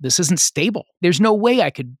balanced. This isn't stable. There's no way I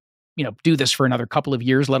could, do this for another couple of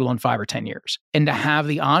years, let alone 5 or 10 years. And to have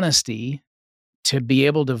the honesty to be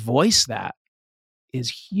able to voice that is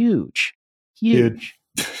huge. Huge.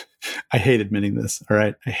 Dude, I hate admitting this. All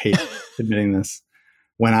right. I hate admitting this.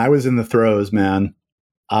 When I was in the throes, man,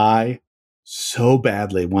 I so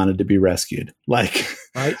badly wanted to be rescued. Like,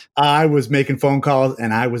 right? I was making phone calls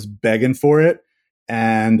and I was begging for it.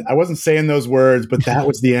 And I wasn't saying those words, but that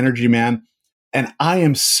was the energy, man. And I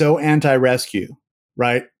am so anti-rescue,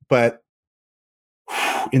 right? But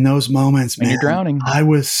in those moments, man, you're drowning. I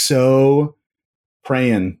was so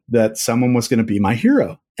praying that someone was going to be my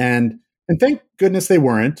hero. And thank goodness they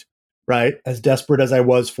weren't, right? As desperate as I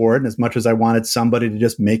was for it, and as much as I wanted somebody to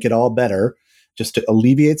just make it all better, just to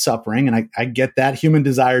alleviate suffering. And I get that human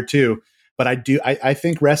desire too. But I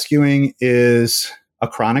think rescuing is a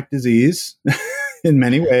chronic disease in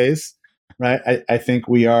many ways, right? I think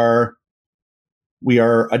we are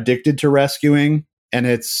addicted to rescuing, and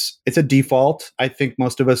it's a default. I think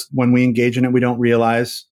most of us, when we engage in it, we don't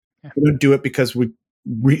realize. We don't do it because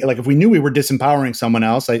like if we knew we were disempowering someone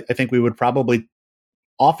else, I think we would probably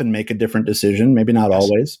often make a different decision, maybe not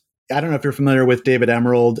always. I don't know if you're familiar with David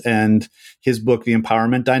Emerald and his book, The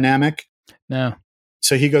Empowerment Dynamic. No.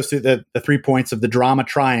 So he goes through the 3 points of the drama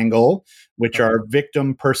triangle, which are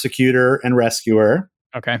victim, persecutor, and rescuer.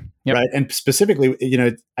 Okay. Yep. Right. And specifically,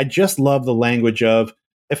 I just love the language of,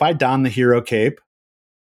 if I don the hero cape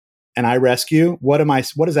and I rescue, what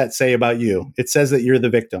does that say about you? It says that you're the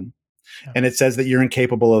victim, and it says that you're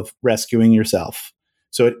incapable of rescuing yourself.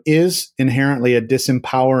 So it is inherently a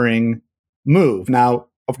disempowering move. Now,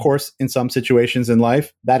 of course, in some situations in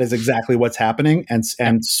life, that is exactly what's happening. And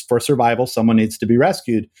for survival, someone needs to be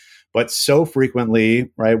rescued. But so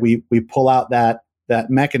frequently, right, we pull out that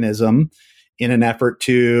mechanism in an effort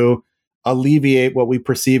to alleviate what we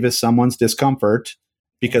perceive as someone's discomfort,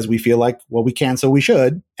 because we feel like, well, we can, so we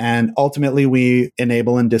should. And ultimately we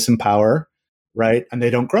enable and disempower, right? And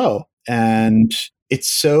they don't grow. And it's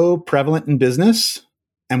so prevalent in business,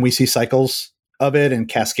 and we see cycles of it and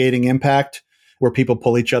cascading impact where people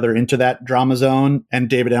pull each other into that drama zone. And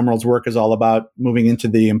David Emerald's work is all about moving into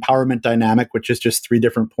the empowerment dynamic, which is just 3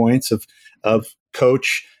 different points of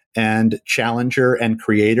coach and challenger and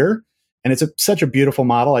creator. And it's such a beautiful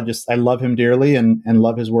model. I love him dearly and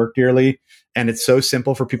love his work dearly. And it's so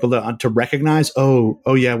simple for people to recognize, oh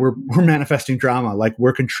yeah, we're manifesting drama. Like,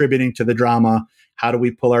 we're contributing to the drama. How do we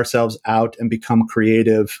pull ourselves out and become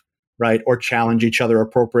creative, right? Or challenge each other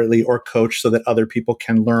appropriately, or coach so that other people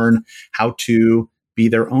can learn how to be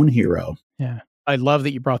their own hero. Yeah. I love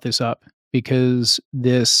that you brought this up, because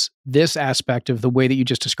this aspect of the way that you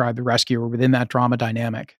just described the rescuer within that drama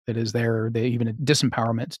dynamic that is there, even a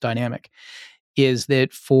disempowerment dynamic, is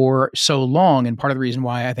that for so long, and part of the reason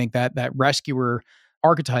why I think that rescuer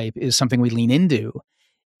archetype is something we lean into,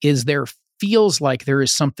 is there feels like there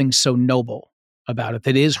is something so noble about it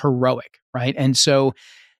that is heroic, right? And so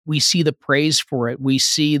we see the praise for it. We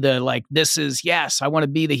see this is, yes, I want to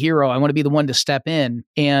be the hero. I want to be the one to step in.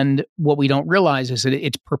 And what we don't realize is that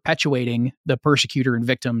it's perpetuating the persecutor and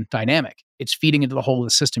victim dynamic. It's feeding into the whole of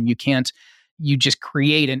the system. You just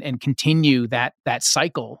create and continue that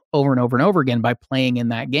cycle over and over and over again by playing in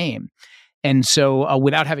that game. And so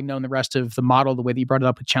without having known the rest of the model, the way that you brought it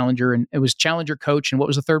up with Challenger, and it was Challenger, coach, and what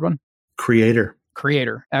was the third one? Creator.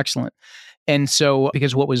 Excellent. And so,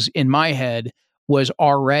 because what was in my head was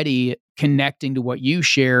already connecting to what you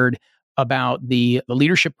shared about the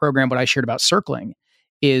leadership program, what I shared about circling,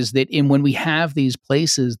 is that when we have these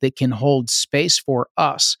places that can hold space for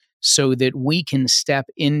us so that we can step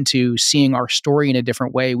into seeing our story in a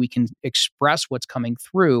different way, we can express what's coming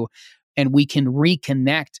through, and we can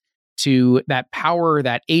reconnect to that power,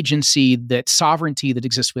 that agency, that sovereignty that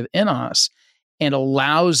exists within us, and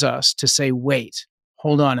allows us to say, wait,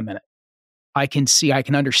 hold on a minute. I can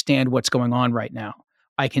understand what's going on right now.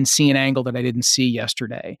 I can see an angle that I didn't see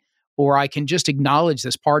yesterday, or I can just acknowledge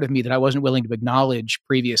this part of me that I wasn't willing to acknowledge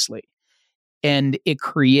previously. And it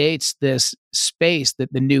creates this space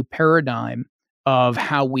that the new paradigm of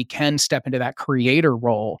how we can step into that creator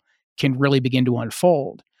role can really begin to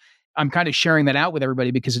unfold. I'm kind of sharing that out with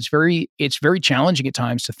everybody because it's very challenging at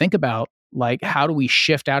times to think about, like, how do we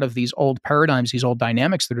shift out of these old paradigms, these old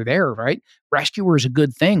dynamics that are there, right? Rescuer is a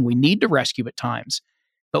good thing. We need to rescue at times,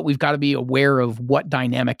 but we've got to be aware of what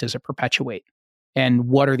dynamic does it perpetuate, and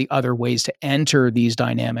what are the other ways to enter these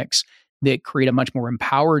dynamics that create a much more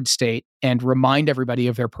empowered state and remind everybody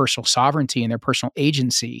of their personal sovereignty and their personal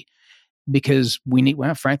agency. Because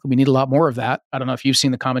frankly, we need a lot more of that. I don't know if you've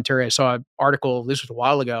seen the commentary. I saw an article, this was a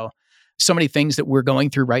while ago. So many things that we're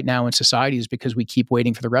going through right now in society is because we keep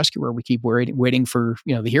waiting for the rescuer. We keep waiting for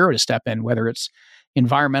the hero to step in, whether it's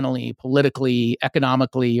environmentally, politically,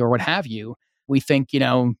 economically, or what have you. We think,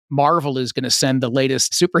 Marvel is going to send the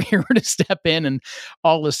latest superhero to step in and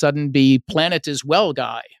all of a sudden be planet as well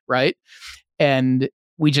guy, right? And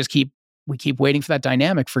we keep waiting for that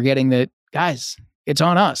dynamic, forgetting that, guys, it's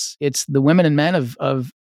on us. It's the women and men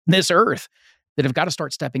of this earth that have got to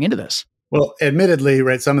start stepping into this. Well, admittedly,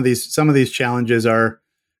 right, some of these challenges are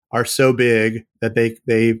so big that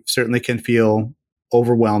they certainly can feel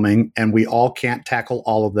overwhelming, and we all can't tackle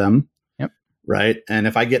all of them. Yep. Right. And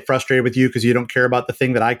if I get frustrated with you because you don't care about the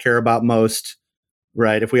thing that I care about most,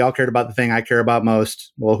 right? If we all cared about the thing I care about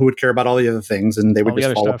most, well, who would care about all the other things? And they would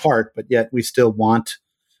just fall apart. But yet we still want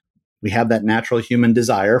We have that natural human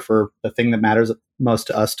desire for the thing that matters most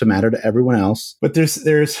to us to matter to everyone else. But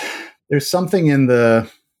there's something in the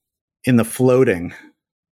floating,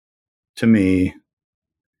 to me,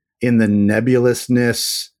 in the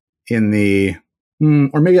nebulousness, in the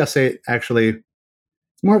or maybe I'll say actually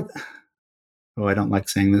it's more. Oh, I don't like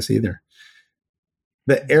saying this either.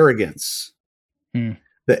 The arrogance.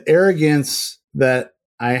 The arrogance that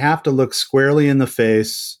I have to look squarely in the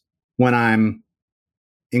face when I'm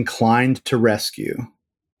inclined to rescue,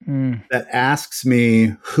 that asks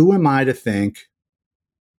me, who am I to think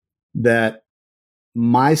that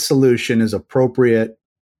my solution is appropriate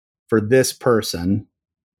for this person?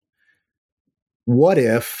 What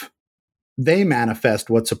if they manifest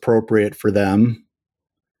what's appropriate for them,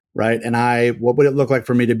 right? And what would it look like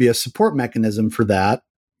for me to be a support mechanism for that?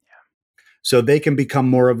 So they can become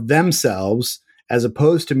more of themselves, as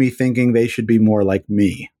opposed to me thinking they should be more like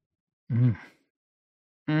me.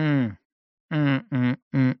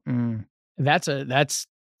 That's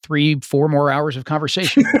 3-4 more hours of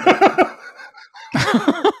conversation.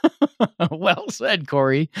 Well said,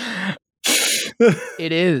 Corey.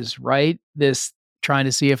 It is, right? This trying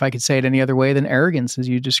to see if I could say it any other way than arrogance as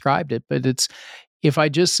you described it. But it's, if I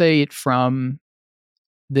just say it from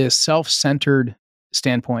this self-centered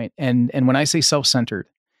standpoint, and when I say self-centered,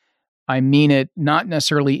 I mean it not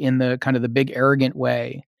necessarily in the kind of the big arrogant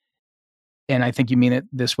way, and I think you mean it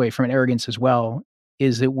this way from an arrogance as well,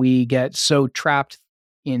 is that we get so trapped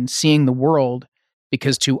in seeing the world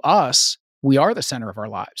because to us, we are the center of our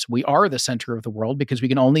lives. We are the center of the world because we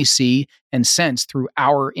can only see and sense through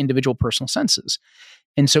our individual personal senses.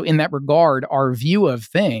 And so in that regard, our view of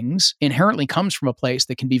things inherently comes from a place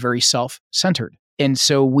that can be very self-centered. And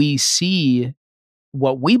so we see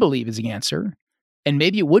what we believe is the answer, and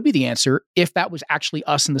maybe it would be the answer if that was actually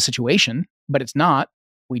us in the situation, but it's not.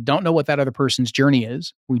 We don't know what that other person's journey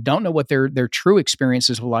is. We don't know what their true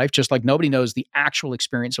experiences of life, just like nobody knows the actual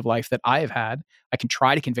experience of life that I have had. I can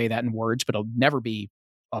try to convey that in words, but it'll never be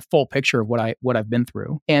a full picture of what I've been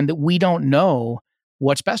through. And that we don't know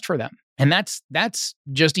what's best for them. And that's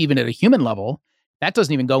just even at a human level. That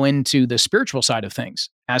doesn't even go into the spiritual side of things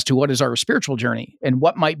as to what is our spiritual journey and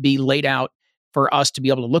what might be laid out for us to be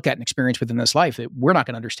able to look at and experience within this life that we're not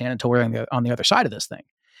going to understand until we're on the other side of this thing.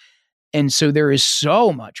 And so there is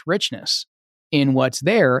so much richness in what's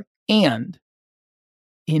there, and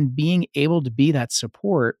in being able to be that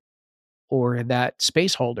support or that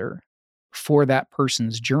space holder for that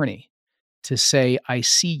person's journey, to say, I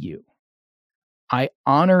see you. I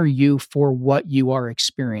honor you for what you are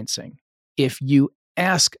experiencing. If you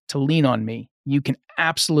ask to lean on me, you can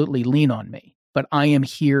absolutely lean on me, but I am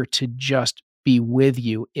here to just be with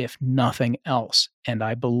you, if nothing else. And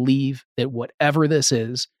I believe that whatever this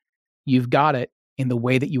is, you've got it in the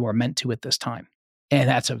way that you are meant to at this time. And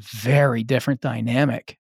that's a very different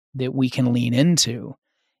dynamic that we can lean into.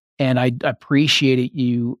 And I appreciated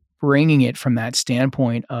you bringing it from that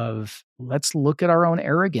standpoint of, let's look at our own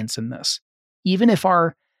arrogance in this. Even if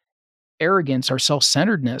our arrogance, our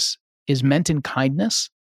self-centeredness is meant in kindness,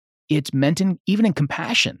 it's meant even in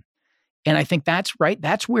compassion. And I think that's right.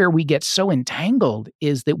 That's where we get so entangled,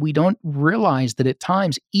 is that we don't realize that at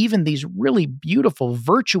times, even these really beautiful,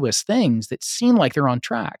 virtuous things that seem like they're on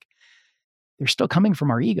track, they're still coming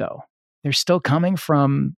from our ego. They're still coming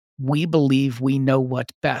from, we believe we know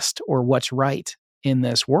what's best or what's right in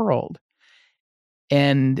this world.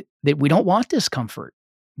 And that we don't want discomfort.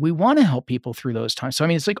 We want to help people through those times. So, I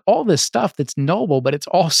mean, it's like all this stuff that's noble, but it's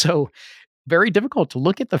also very difficult to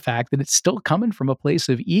look at the fact that it's still coming from a place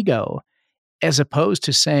of ego, as opposed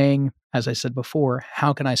to saying, as I said before,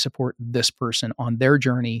 how can I support this person on their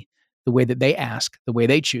journey, the way that they ask, the way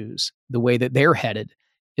they choose, the way that they're headed,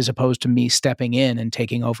 as opposed to me stepping in and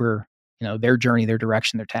taking over, their journey, their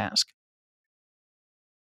direction, their task.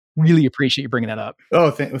 Really appreciate you bringing that up.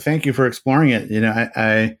 Oh, thank you for exploring it.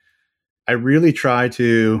 I really try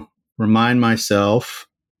to remind myself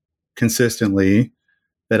consistently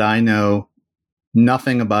that I know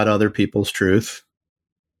nothing about other people's truth.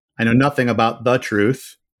 I know nothing about the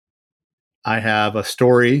truth. I have a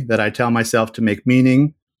story that I tell myself to make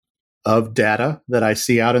meaning of data that I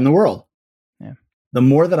see out in the world. Yeah. The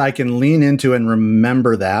more that I can lean into and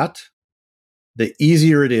remember that, the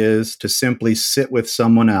easier it is to simply sit with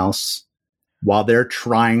someone else while they're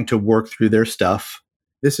trying to work through their stuff.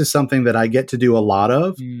 This is something that I get to do a lot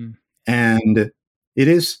of. And it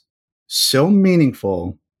is so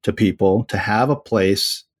meaningful to people to have a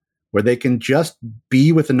place where they can just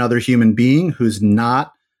be with another human being who's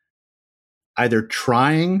not either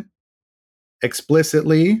trying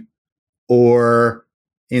explicitly or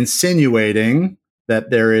insinuating that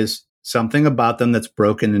there is something about them that's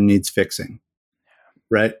broken and needs fixing.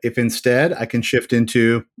 Right? If instead I can shift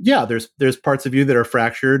into, yeah, there's parts of you that are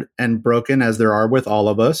fractured and broken, as there are with all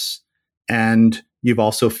of us, and you've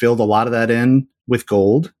also filled a lot of that in with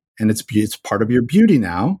gold, and it's part of your beauty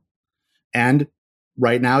now. And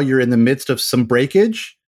right now you're in the midst of some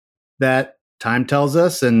breakage that time tells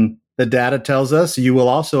us and the data tells us you will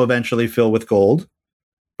also eventually fill with gold.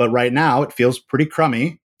 But right now it feels pretty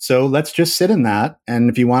crummy. So let's just sit in that. And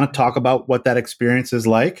if you want to talk about what that experience is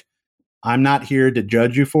like, I'm not here to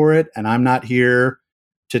judge you for it, and I'm not here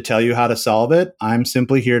to tell you how to solve it. I'm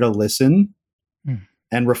simply here to listen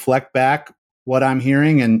and reflect back what I'm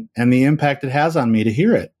hearing and the impact it has on me to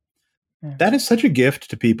hear it. Yeah. That is such a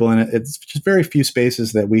gift to people, and it's just very few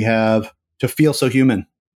spaces that we have to feel so human.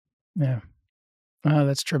 Yeah. Oh,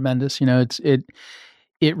 that's tremendous.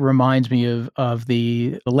 It reminds me of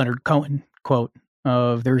the Leonard Cohen quote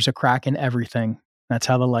of "There's a crack in everything. That's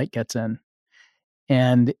how the light gets in."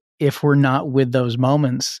 And if we're not with those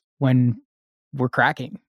moments when we're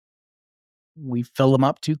cracking, we fill them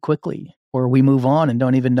up too quickly, or we move on and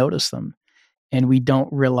don't even notice them. And we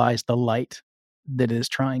don't realize the light that is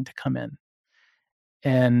trying to come in.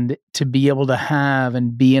 And to be able to have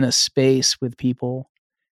and be in a space with people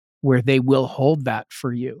where they will hold that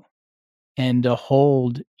for you, and to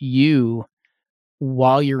hold you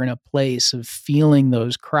while you're in a place of feeling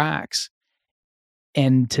those cracks,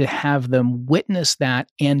 and to have them witness that,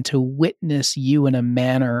 and to witness you in a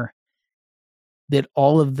manner that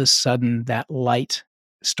all of the sudden that light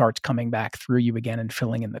starts coming back through you again and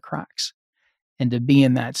filling in the cracks. And to be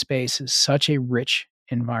in that space is such a rich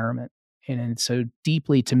environment. And it's so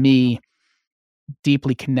deeply, to me,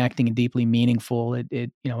 deeply connecting and deeply meaningful.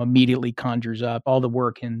 It immediately conjures up all the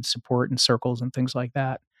work in support and circles and things like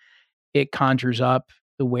that. It conjures up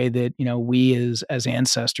the way that, we as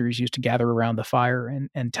ancestors used to gather around the fire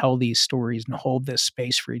and tell these stories and hold this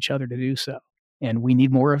space for each other to do so. And we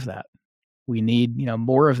need more of that. We need,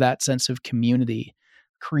 more of that sense of community,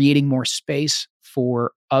 creating more space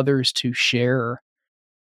for others to share,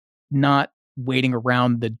 not waiting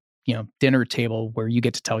around the, dinner table where you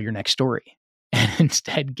get to tell your next story, and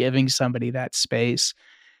instead giving somebody that space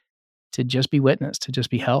to just be witnessed, to just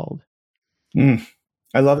be held.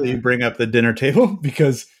 I love that you bring up the dinner table,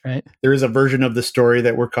 because there is a version of the story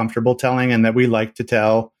that we're comfortable telling and that we like to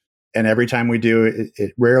tell. And every time we do,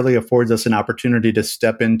 it rarely affords us an opportunity to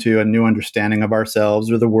step into a new understanding of ourselves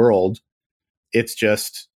or the world.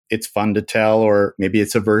 It's fun to tell, or maybe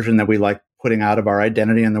it's a version that we like putting out of our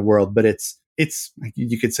identity in the world. But it's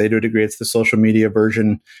you could say to a degree, it's the social media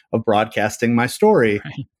version of broadcasting my story,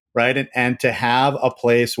 right? And to have a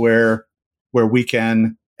place where we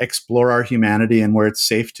can explore our humanity and where it's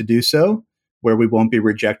safe to do so, where we won't be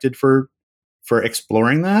rejected for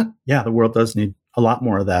exploring that. Yeah, the world does need a lot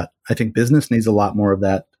more of that. I think business needs a lot more of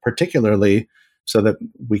that, particularly so that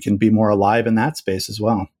we can be more alive in that space as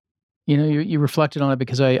well. You reflected on it,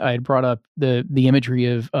 because I had brought up the imagery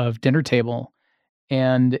of dinner table,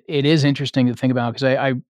 and it is interesting to think about,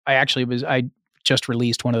 because I just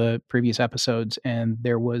released one of the previous episodes, and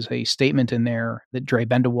there was a statement in there that Dre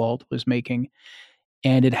Bendewald was making,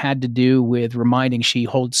 and it had to do with reminding, she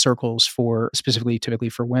holds circles typically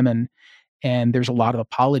for women, and there's a lot of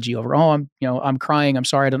apology over, I'm crying, I'm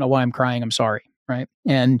sorry, I don't know why I'm crying, I'm sorry, right?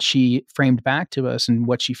 And she framed back to us, and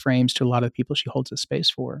what she frames to a lot of people she holds a space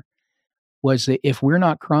for, was that if we're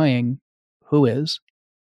not crying, who is?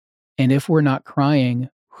 And if we're not crying,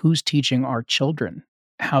 who's teaching our children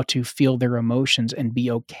how to feel their emotions and be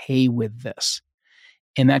okay with this?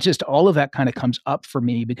 And that just, all of that kind of comes up for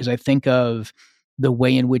me, because I think of the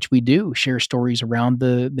way in which we do share stories around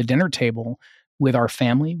the dinner table with our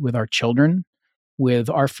family, with our children, with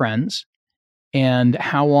our friends. And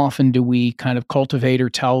how often do we kind of cultivate or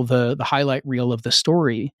tell the highlight reel of the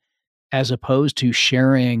story, as opposed to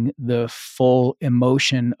sharing the full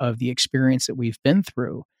emotion of the experience that we've been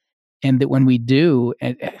through? And that when we do,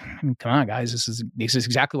 and come on, guys, this is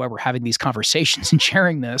exactly why we're having these conversations and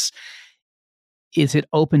sharing this, is it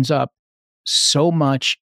opens up so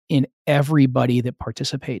much in everybody that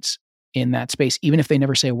participates in that space, even if they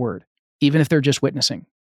never say a word, even if they're just witnessing,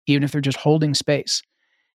 even if they're just holding space.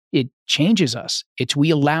 It changes us. We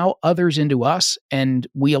allow others into us, and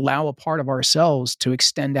we allow a part of ourselves to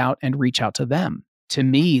extend out and reach out to them. To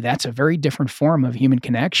me, that's a very different form of human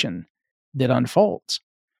connection that unfolds.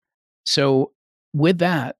 So with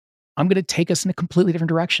that, I'm going to take us in a completely different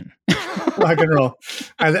direction. Rock and roll.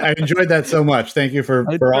 I enjoyed that so much. Thank you for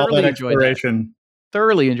all that exploration.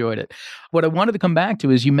 Thoroughly enjoyed it. What I wanted to come back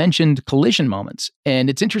to is, you mentioned collision moments. And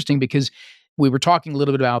it's interesting, because we were talking a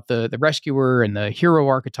little bit about the rescuer and the hero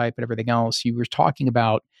archetype and everything else. You were talking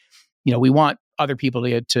about we want other people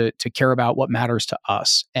to care about what matters to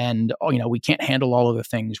us. And, we can't handle all of the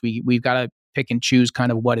things. We've got to pick and choose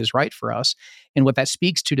kind of what is right for us. And what that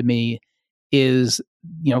speaks to me is,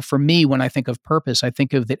 for me, when I think of purpose, I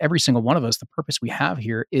think of that every single one of us, the purpose we have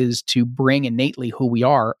here is to bring innately who we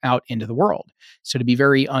are out into the world. So to be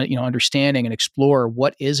very, understanding and explore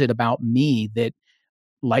what is it about me that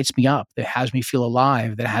lights me up, that has me feel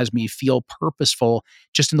alive, that has me feel purposeful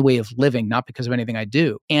just in the way of living, not because of anything I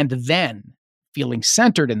do. And then feeling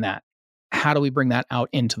centered in that, how do we bring that out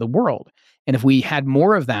into the world? And if we had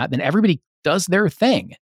more of that, then everybody does their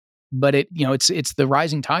thing. But it's the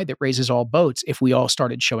rising tide that raises all boats if we all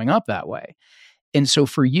started showing up that way. And so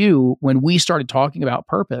for you, when we started talking about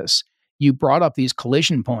purpose, you brought up these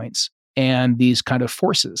collision points and these kind of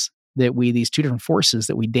forces these two different forces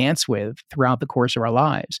that we dance with throughout the course of our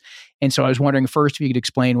lives. And so I was wondering first if you could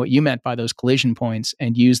explain what you meant by those collision points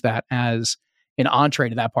and use that as an entree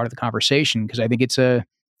to that part of the conversation, because I think it's a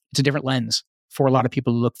different lens for a lot of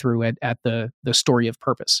people to look through at the story of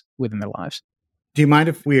purpose within their lives. Do you mind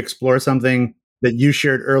if we explore something that you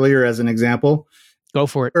shared earlier as an example? Go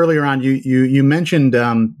for it. Earlier on, you mentioned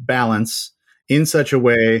balance in such a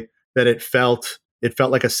way that it felt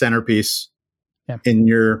like a centerpiece in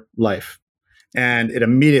your life. And it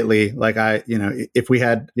immediately, if we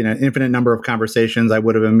had, an infinite number of conversations, I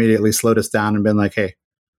would have immediately slowed us down and been like, hey,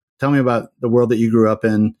 tell me about the world that you grew up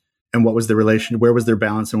in and what was the relation, where was there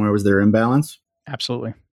balance and where was there imbalance?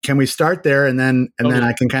 Absolutely. Can we start there and then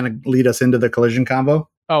I can kind of lead us into the collision convo?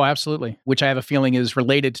 Oh, absolutely. Which I have a feeling is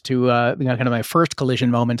related to kind of my first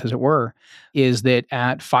collision moment, as it were, is that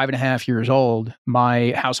at 5.5 years old,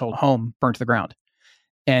 my household home burnt to the ground.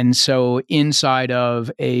 And so inside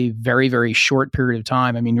of a very, very short period of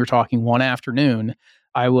time, I mean, you're talking one afternoon,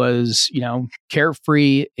 I was,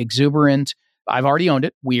 carefree, exuberant. I've already owned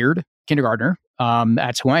it. Weird. Kindergartner.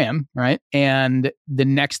 That's who I am. Right. And the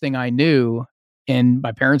next thing I knew, and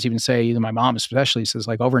my parents even say, my mom especially says,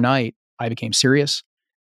 like, overnight, I became serious.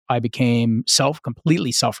 I became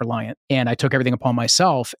completely self-reliant, and I took everything upon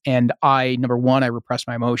myself. And number one, I repressed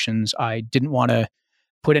my emotions. I didn't want to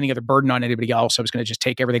put any other burden on anybody else. I was going to just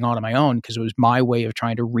take everything on my own because it was my way of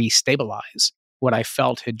trying to restabilize what I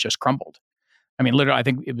felt had just crumbled. I mean, literally, I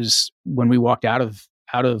think it was when we walked out of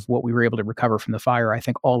what we were able to recover from the fire, I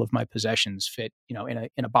think all of my possessions fit,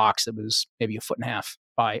 in a box that was maybe 1.5 feet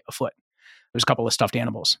by 1 foot. There was a couple of stuffed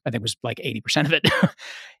animals. I think it was like 80% of it.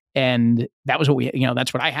 And that was what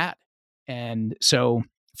that's what I had. And so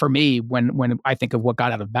for me, when I think of what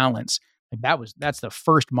got out of balance, that's the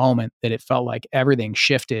first moment that it felt like everything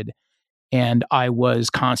shifted. And I was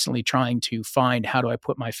constantly trying to find, how do I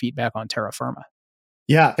put my feet back on terra firma?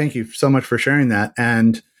 Yeah. Thank you so much for sharing that.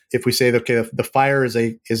 And if we say that, okay, the fire is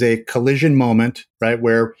a collision moment, right?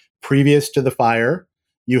 Where previous to the fire,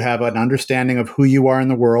 you have an understanding of who you are in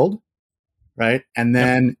the world, right? And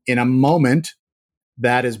then in a moment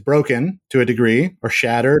that is broken to a degree or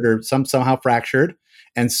shattered or somehow fractured,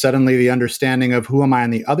 and suddenly the understanding of who am I on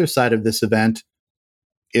the other side of this event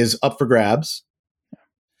is up for grabs.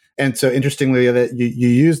 And so interestingly, that you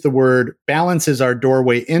use the word balance is our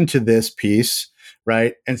doorway into this piece,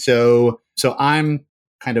 right? And so I'm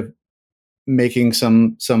kind of making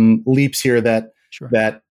some leaps here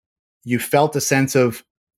that you felt a sense of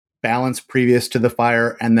balance previous to the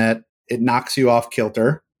fire and that it knocks you off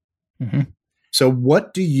kilter. Mm-hmm. So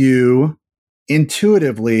what do you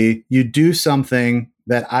intuitively, you do something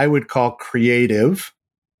that I would call creative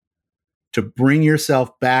to bring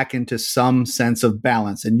yourself back into some sense of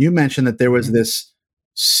balance. And you mentioned that there was this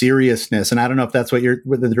seriousness, and I don't know if that's what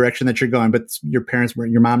the direction that you're going, but your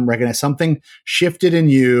mom recognized something shifted in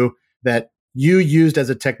you that you used as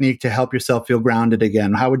a technique to help yourself feel grounded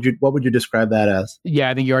again. What would you describe that as? Yeah,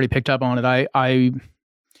 I think you already picked up on it.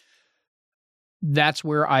 That's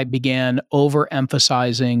where I began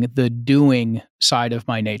overemphasizing the doing side of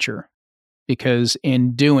my nature, because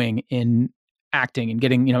in acting and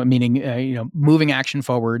getting, moving action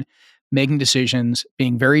forward, making decisions,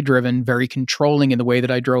 being very driven, very controlling in the way that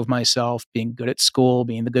I drove myself, being good at school,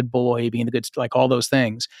 being the good boy, being the good, like all those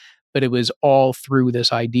things. But it was all through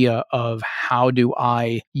this idea of how do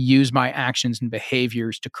I use my actions and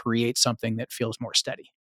behaviors to create something that feels more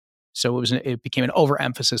steady. So it became an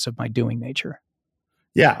overemphasis of my doing nature.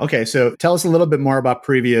 Yeah. Okay. So tell us a little bit more about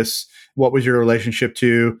previous. What was your relationship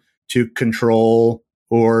to control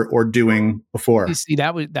or doing before? You see,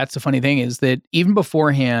 that's the funny thing, is that even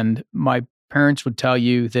beforehand, my parents would tell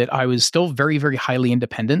you that I was still very, very highly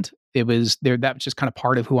independent. That was just kind of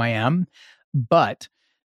part of who I am. But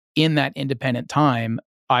in that independent time,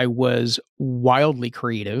 I was wildly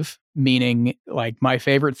creative, meaning like my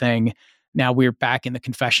favorite thing, Now we're back in the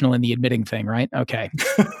confessional and the admitting thing, right? Okay.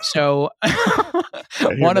 So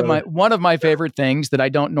one of my favorite things that I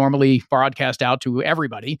don't normally broadcast out to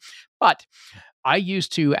everybody, but I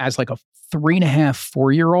used to, as like a 3.5,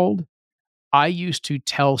 4-year-old, I used to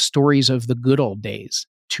tell stories of the good old days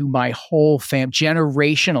to my whole fam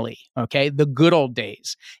generationally. Okay. The good old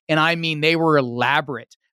days. And I mean, they were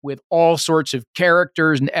elaborate with all sorts of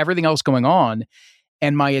characters and everything else going on.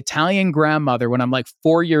 And my Italian grandmother, when I'm like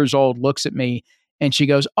 4 years old, looks at me and she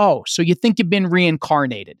goes, "Oh, so you think you've been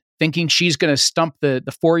reincarnated?" Thinking she's going to stump the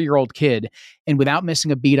 4-year-old kid. And without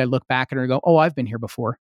missing a beat, I look back at her and go, "Oh, I've been here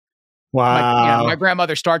before." Wow. My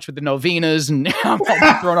grandmother starts with the novenas and I'm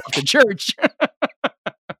all thrown off the church.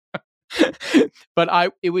 But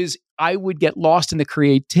I would get lost in the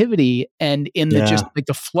creativity and in the just like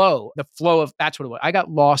the flow of, that's what it was. I got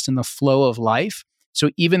lost in the flow of life. So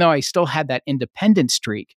even though I still had that independent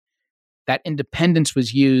streak, that independence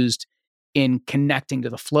was used in connecting to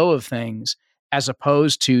the flow of things as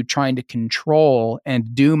opposed to trying to control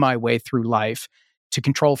and do my way through life to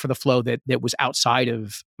control for the flow that was outside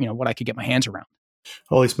of, what I could get my hands around.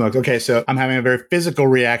 Holy smokes. Okay, so I'm having a very physical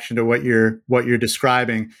reaction to what you're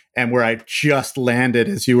describing, and where I just landed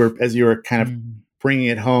as you were kind of bringing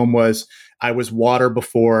it home was I was water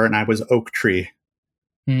before and I was oak tree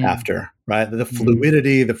after, right? The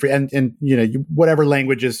fluidity, the free, and whatever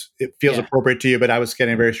languages it feels appropriate to you, but I was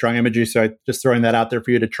getting very strong imagery, so I just throwing that out there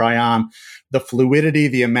for you to try on. The fluidity,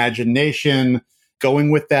 the imagination,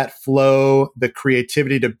 going with that flow, the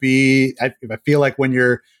creativity to be. I feel like when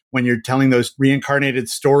you're telling those reincarnated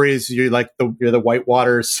stories, you're the white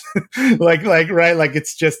waters, like right, like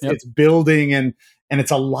it's just it's building and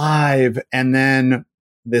it's alive, and then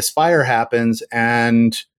this fire happens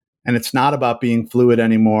and it's not about being fluid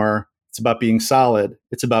anymore. It's about being solid.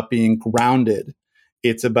 It's about being grounded.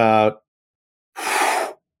 It's about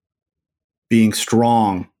being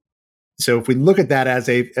strong. So if we look at that as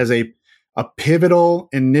a pivotal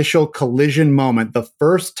initial collision moment, the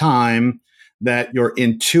first time that your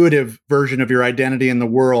intuitive version of your identity in the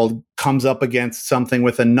world comes up against something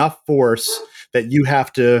with enough force that you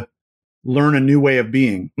have to learn a new way of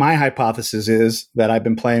being. My hypothesis is that I've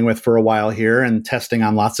been playing with for a while here and testing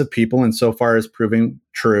on lots of people, and so far is proving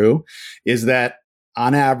true, is that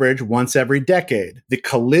on average, once every decade, the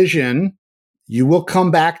collision you will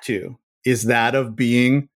come back to is that of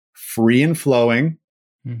being free and flowing,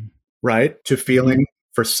 right? To feeling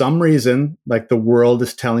for some reason like the world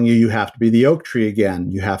is telling you have to be the oak tree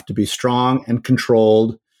again. You have to be strong and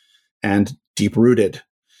controlled and deep-rooted.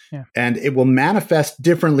 Yeah. And it will manifest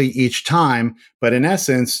differently each time. But in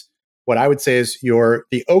essence, what I would say is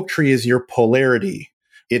the oak tree is your polarity.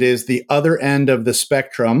 It is the other end of the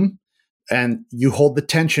spectrum. And you hold the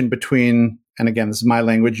tension between, and again, this is my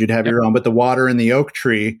language, you'd have your own, but the water and the oak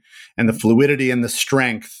tree and the fluidity and the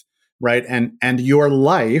strength, right? And your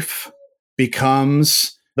life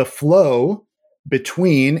becomes the flow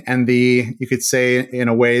between and you could say in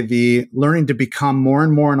a way, the learning to become more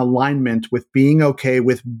and more in alignment with being okay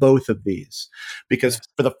with both of these. Because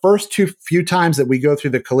for the first few times that we go through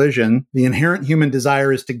the collision, the inherent human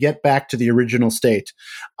desire is to get back to the original state.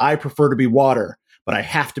 I prefer to be water, but I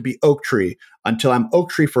have to be oak tree until I'm oak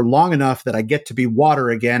tree for long enough that I get to be water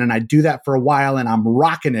again. And I do that for a while and I'm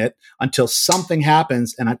rocking it until something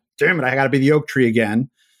happens and I got to be the oak tree again.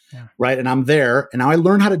 Yeah. Right. And I'm there. And now I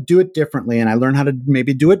learn how to do it differently. And I learn how to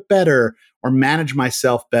maybe do it better or manage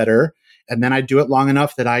myself better. And then I do it long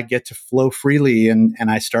enough that I get to flow freely and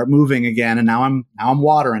I start moving again. And now I'm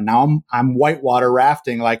water, and now I'm whitewater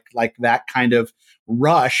rafting, like that kind of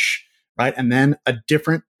rush. Right. And then a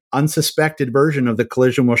different unsuspected version of the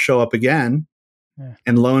collision will show up again. Yeah.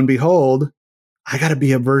 And lo and behold, I got to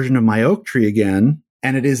be a version of my oak tree again.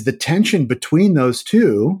 And it is the tension between those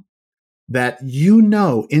two that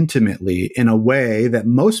intimately in a way that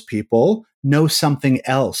most people know something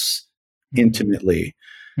else intimately.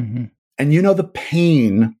 Mm-hmm. And the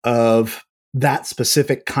pain of that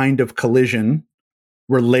specific kind of collision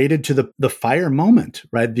related to the fire moment,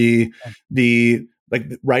 right?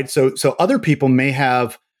 Right. So other people may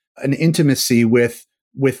have an intimacy with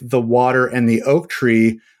the water and the oak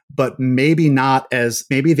tree, but maybe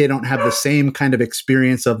they don't have the same kind of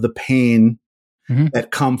experience of the pain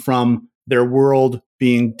that come from their world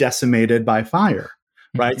being decimated by fire,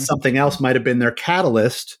 right? Mm-hmm. Something else might have been their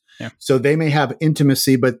catalyst. Yeah. So they may have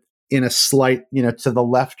intimacy, but in a slight, to the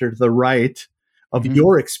left or to the right of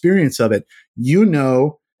your experience of it. You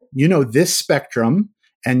know this spectrum,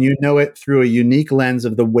 and you know it through a unique lens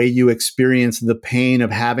of the way you experience the pain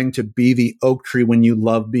of having to be the oak tree when you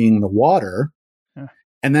love being the water. Yeah.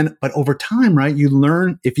 And then, but over time, right, you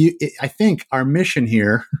learn I think our mission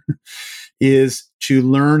here is to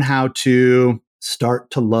learn how to start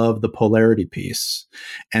to love the polarity piece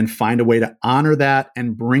and find a way to honor that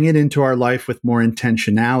and bring it into our life with more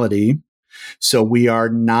intentionality. So we are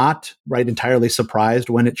not entirely surprised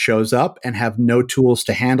when it shows up and have no tools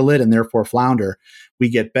to handle it and therefore flounder. We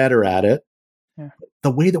get better at it. Yeah. The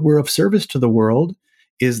way that we're of service to the world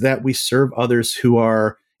is that we serve others who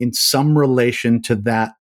are in some relation to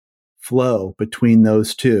that flow between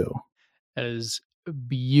those two. That is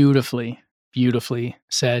beautifully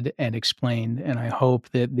said and explained. And I hope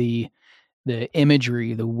that the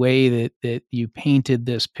imagery, the way that you painted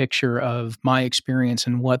this picture of my experience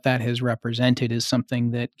and what that has represented is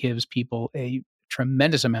something that gives people a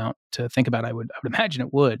tremendous amount to think about. I would imagine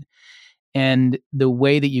it would. And the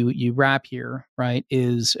way that you wrap here, right,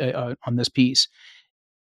 is on this piece,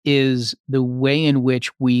 is the way in which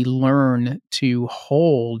we learn to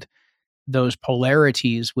hold those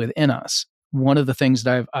polarities within us. One of the things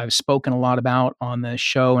that I've spoken a lot about on this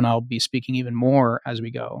show, and I'll be speaking even more as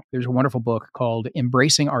we go, there's a wonderful book called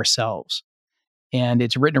Embracing Ourselves. And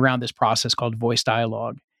it's written around this process called voice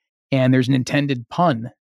dialogue. And there's an intended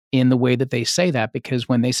pun in the way that they say that, because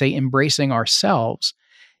when they say embracing ourselves,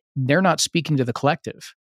 they're not speaking to the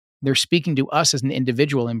collective. They're speaking to us as an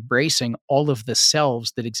individual, embracing all of the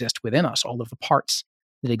selves that exist within us, all of the parts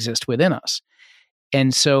that exist within us.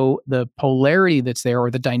 And so the polarity that's there, or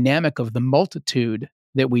the dynamic of the multitude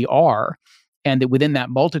that we are, and that within that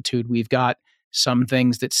multitude, we've got some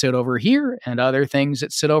things that sit over here and other things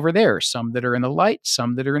that sit over there, some that are in the light,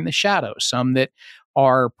 some that are in the shadow, some that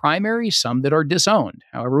are primary, some that are disowned,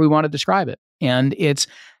 however we want to describe it. And it's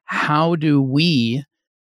how do we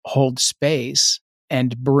hold space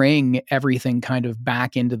and bring everything kind of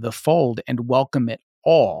back into the fold and welcome it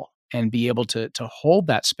all and be able to hold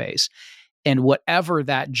that space. And whatever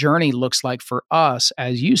that journey looks like for us,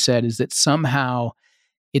 as you said, is that somehow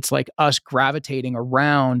it's like us gravitating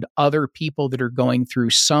around other people that are going through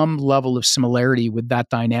some level of similarity with that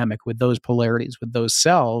dynamic, with those polarities, with those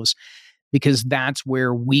selves, because that's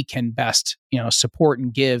where we can best, support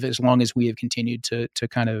and give, as long as we have continued to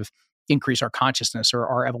kind of increase our consciousness or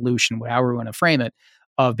our evolution, however we want to frame it,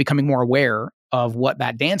 of becoming more aware of what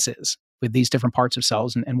that dance is with these different parts of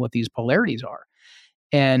selves and what these polarities are.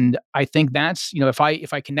 And I think that's, if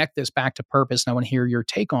I connect this back to purpose, and I want to hear your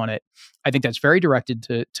take on it, I think that's very directed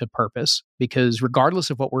to purpose, because regardless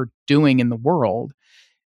of what we're doing in the world,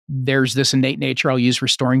 there's this innate nature. I'll use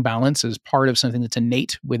restoring balance as part of something that's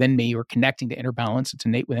innate within me, or connecting to inner balance. It's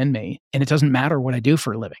innate within me. And it doesn't matter what I do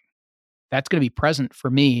for a living. That's going to be present for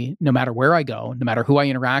me no matter where I go, no matter who I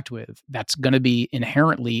interact with. That's going to be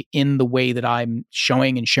inherently in the way that I'm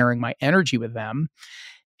showing and sharing my energy with them.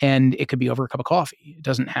 And it could be over a cup of coffee. It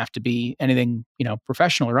doesn't have to be anything,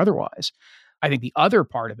 professional or otherwise. I think the other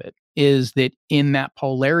part of it is that in that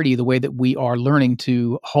polarity, the way that we are learning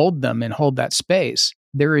to hold them and hold that space,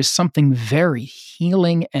 there is something very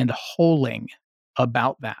healing and holing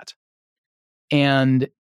about that. And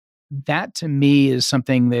that to me is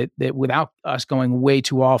something that without us going way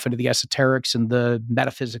too off into the esoterics and the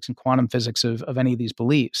metaphysics and quantum physics of any of these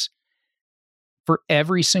beliefs, for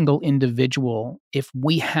every single individual, if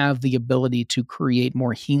we have the ability to create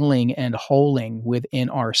more healing and holing within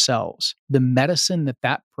ourselves, the medicine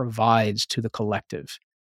that provides to the collective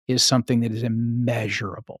is something that is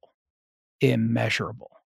immeasurable.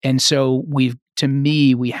 And so we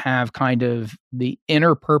have kind of the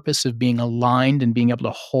inner purpose of being aligned and being able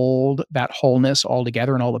to hold that wholeness all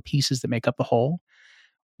together and all the pieces that make up the whole.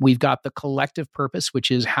 We've got the collective purpose, which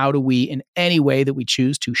is how do we, in any way that we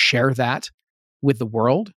choose, to share that with the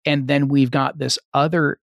world. And then we've got this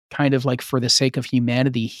other kind of, like, for the sake of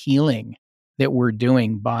humanity, healing that we're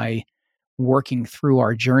doing by working through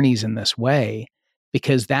our journeys in this way,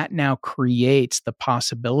 because that now creates the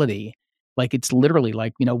possibility. Like, it's literally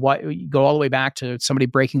like, what, you go all the way back to somebody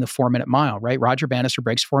breaking the 4-minute mile, right? Roger Bannister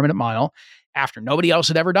breaks 4-minute mile after nobody else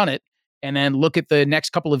had ever done it. And then look at the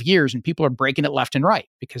next couple of years and people are breaking it left and right,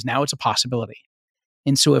 because now it's a possibility.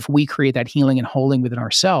 And so if we create that healing and holding within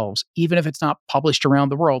ourselves, even if it's not published around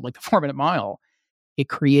the world like the 4-minute mile, it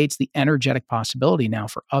creates the energetic possibility now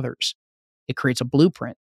for others. It creates a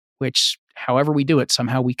blueprint, which, however we do it,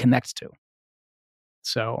 somehow we connect to.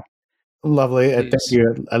 So lovely. Thank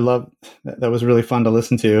you. I love that. Was really fun to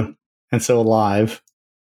listen to, and so alive.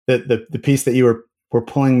 The piece that you were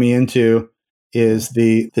pulling me into is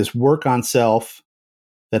this work on self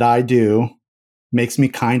that I do makes me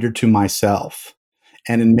kinder to myself.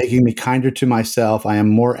 And in making me kinder to myself, I am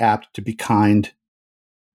more apt to be kind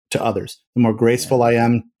to others. The more graceful I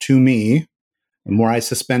am to me, the more I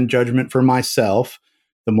suspend judgment for myself,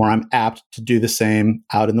 the more I'm apt to do the same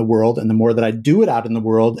out in the world. And the more that I do it out in the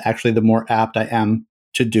world, actually, the more apt I am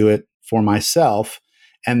to do it for myself.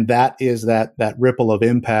 And that is that ripple of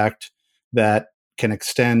impact that can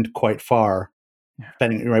extend quite far.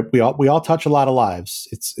 Depending, right? We all touch a lot of lives.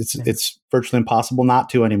 It's virtually impossible not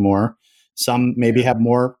to anymore. Some maybe have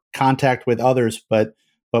more contact with others, but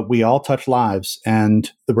we all touch lives,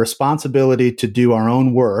 and the responsibility to do our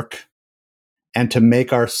own work and to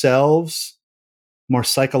make ourselves more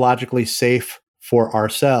psychologically safe for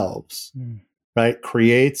ourselves, right?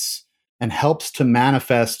 Creates and helps to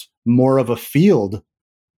manifest more of a field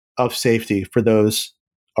of safety for those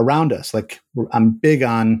around us. Like, I'm big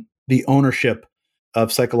on the ownership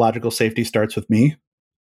of psychological safety starts with me,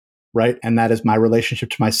 right? And that is my relationship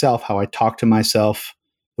to myself, how I talk to myself,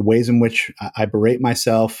 the ways in which I berate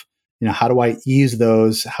myself. How do I ease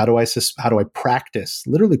those? How do I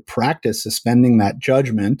literally practice suspending that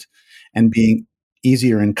judgment and being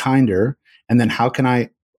easier and kinder? And then how can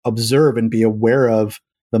I observe and be aware of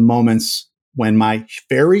the moments when my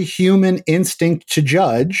very human instinct to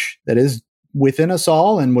judge, that is within us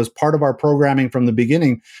all and was part of our programming from the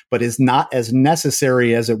beginning, but is not as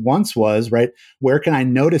necessary as it once was, right? Where can I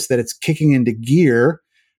notice that it's kicking into gear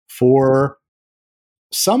for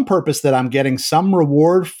some purpose that I'm getting some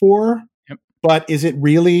reward for, but is it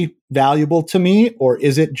really valuable to me, or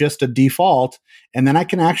is it just a default? And then I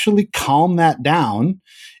can actually calm that down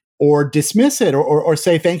or dismiss it, or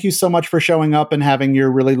say, thank you so much for showing up and having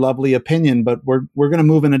your really lovely opinion, but we're going to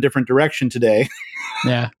move in a different direction today.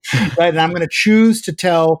 Yeah. Right. And I'm going to choose to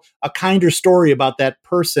tell a kinder story about that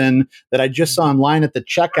person that I just saw online at the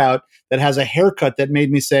checkout that has a haircut that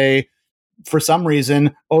made me say, for some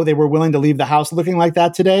reason, oh, they were willing to leave the house looking like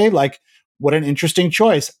that today. Like, what an interesting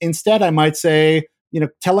choice. Instead, I might say,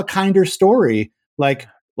 tell a kinder story. Like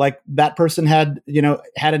that person had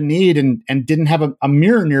a need and didn't have a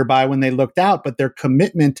mirror nearby when they looked out, but their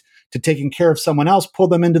commitment to taking care of someone else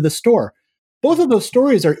pulled them into the store. Both of those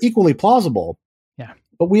stories are equally plausible. Yeah.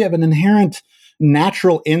 But we have an inherent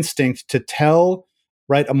natural instinct to tell,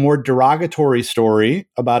 right, a more derogatory story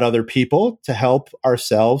about other people to help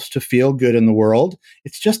ourselves to feel good in the world.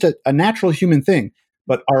 It's just a natural human thing.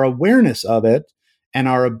 But our awareness of it and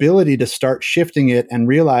our ability to start shifting it and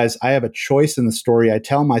realize I have a choice in the story I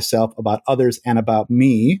tell myself about others and about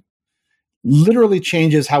me literally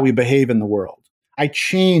changes how we behave in the world. I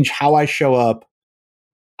change how I show up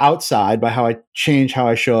outside by how I change how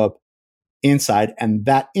I show up inside. And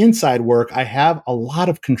that inside work, I have a lot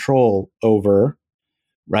of control over,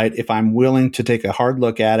 right? If I'm willing to take a hard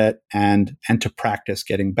look at it and to practice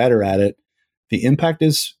getting better at it, the impact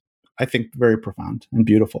is, I think, very profound and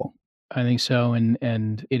beautiful. I think so.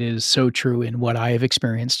 And it is so true in what I have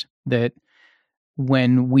experienced, that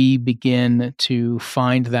when we begin to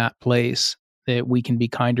find that place that we can be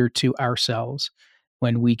kinder to ourselves,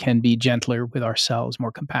 when we can be gentler with ourselves,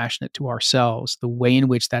 more compassionate to ourselves, the way in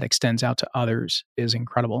which that extends out to others is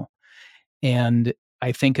incredible. And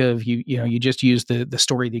I think of you just used the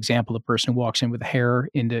story, the example, the person who walks in with hair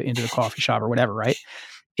into the coffee shop or whatever, right?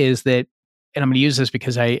 Is that, and I'm going to use this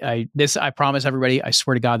because I promise everybody, I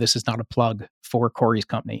swear to God, this is not a plug for Corey's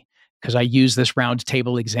company, because I use this round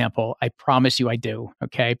table example. I promise you I do.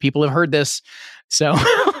 Okay. People have heard this. So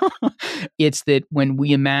it's that when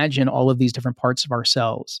we imagine all of these different parts of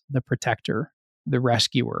ourselves, the protector, the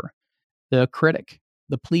rescuer, the critic,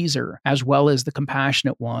 the pleaser, as well as the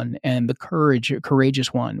compassionate one and the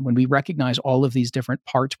courageous one, when we recognize all of these different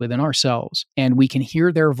parts within ourselves and we can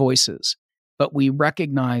hear their voices, but we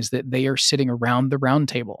recognize that they are sitting around the round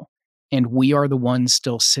table and we are the ones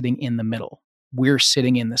still sitting in the middle. We're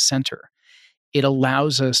sitting in the center. It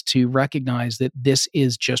allows us to recognize that this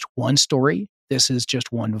is just one story. This is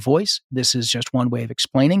just one voice. This is just one way of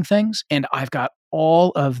explaining things. And I've got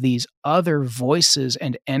all of these other voices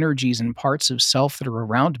and energies and parts of self that are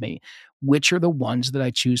around me, which are the ones that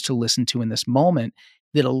I choose to listen to in this moment,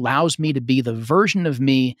 that allows me to be the version of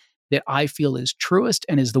me that I feel is truest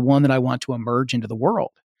and is the one that I want to emerge into the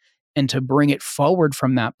world, and to bring it forward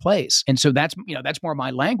from that place. And so that's more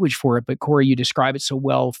my language for it. But Corey, you describe it so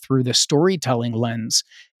well through the storytelling lens.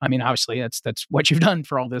 I mean, obviously that's what you've done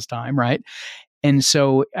for all this time, right? And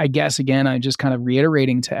so I guess, again, I'm just kind of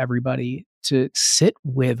reiterating to everybody to sit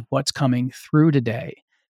with what's coming through today,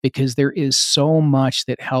 because there is so much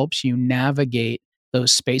that helps you navigate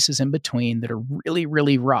those spaces in between that are really,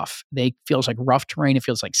 really rough. They feels like rough terrain. It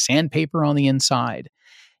feels like sandpaper on the inside.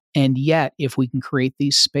 And yet, if we can create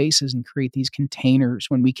these spaces and create these containers,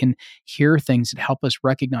 when we can hear things that help us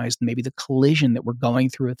recognize maybe the collision that we're going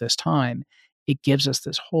through at this time, it gives us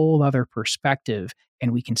this whole other perspective,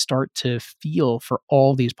 and we can start to feel for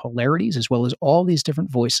all these polarities as well as all these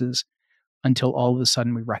different voices until all of a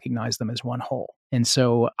sudden we recognize them as one whole. And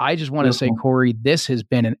so I just want to say, Corey, this has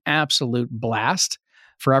been an absolute blast.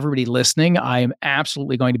 For everybody listening, I am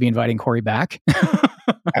absolutely going to be inviting Corey back.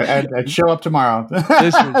 I'd show up tomorrow.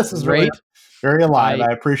 This is great. Really, very alive.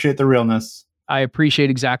 I appreciate the realness. I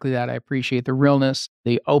appreciate exactly that. I appreciate the realness,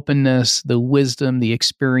 the openness, the wisdom, the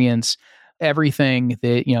experience, everything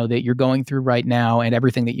that that you're going through right now, and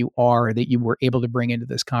everything that you were able to bring into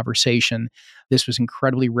this conversation. This was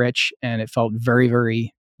incredibly rich, and it felt very,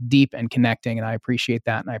 very deep and connecting. And I appreciate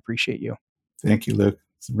that, and I appreciate you. Thank you, Luke.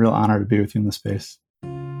 It's a real honor to be with you in this space.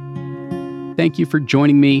 Thank you for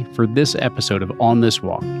joining me for this episode of On This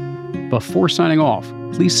Walk. Before signing off,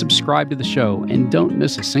 please subscribe to the show and don't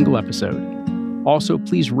miss a single episode. Also,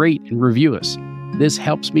 please rate and review us. This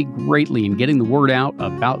helps me greatly in getting the word out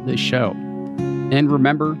about this show. And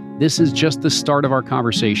remember, this is just the start of our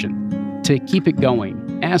conversation. To keep it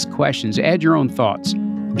going, ask questions, add your own thoughts.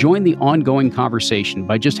 Join the ongoing conversation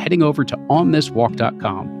by just heading over to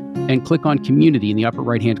onthiswalk.com and click on Community in the upper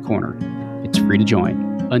right-hand corner. It's free to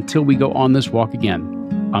join. Until we go on this walk again,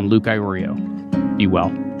 I'm Luke Iorio. Be well.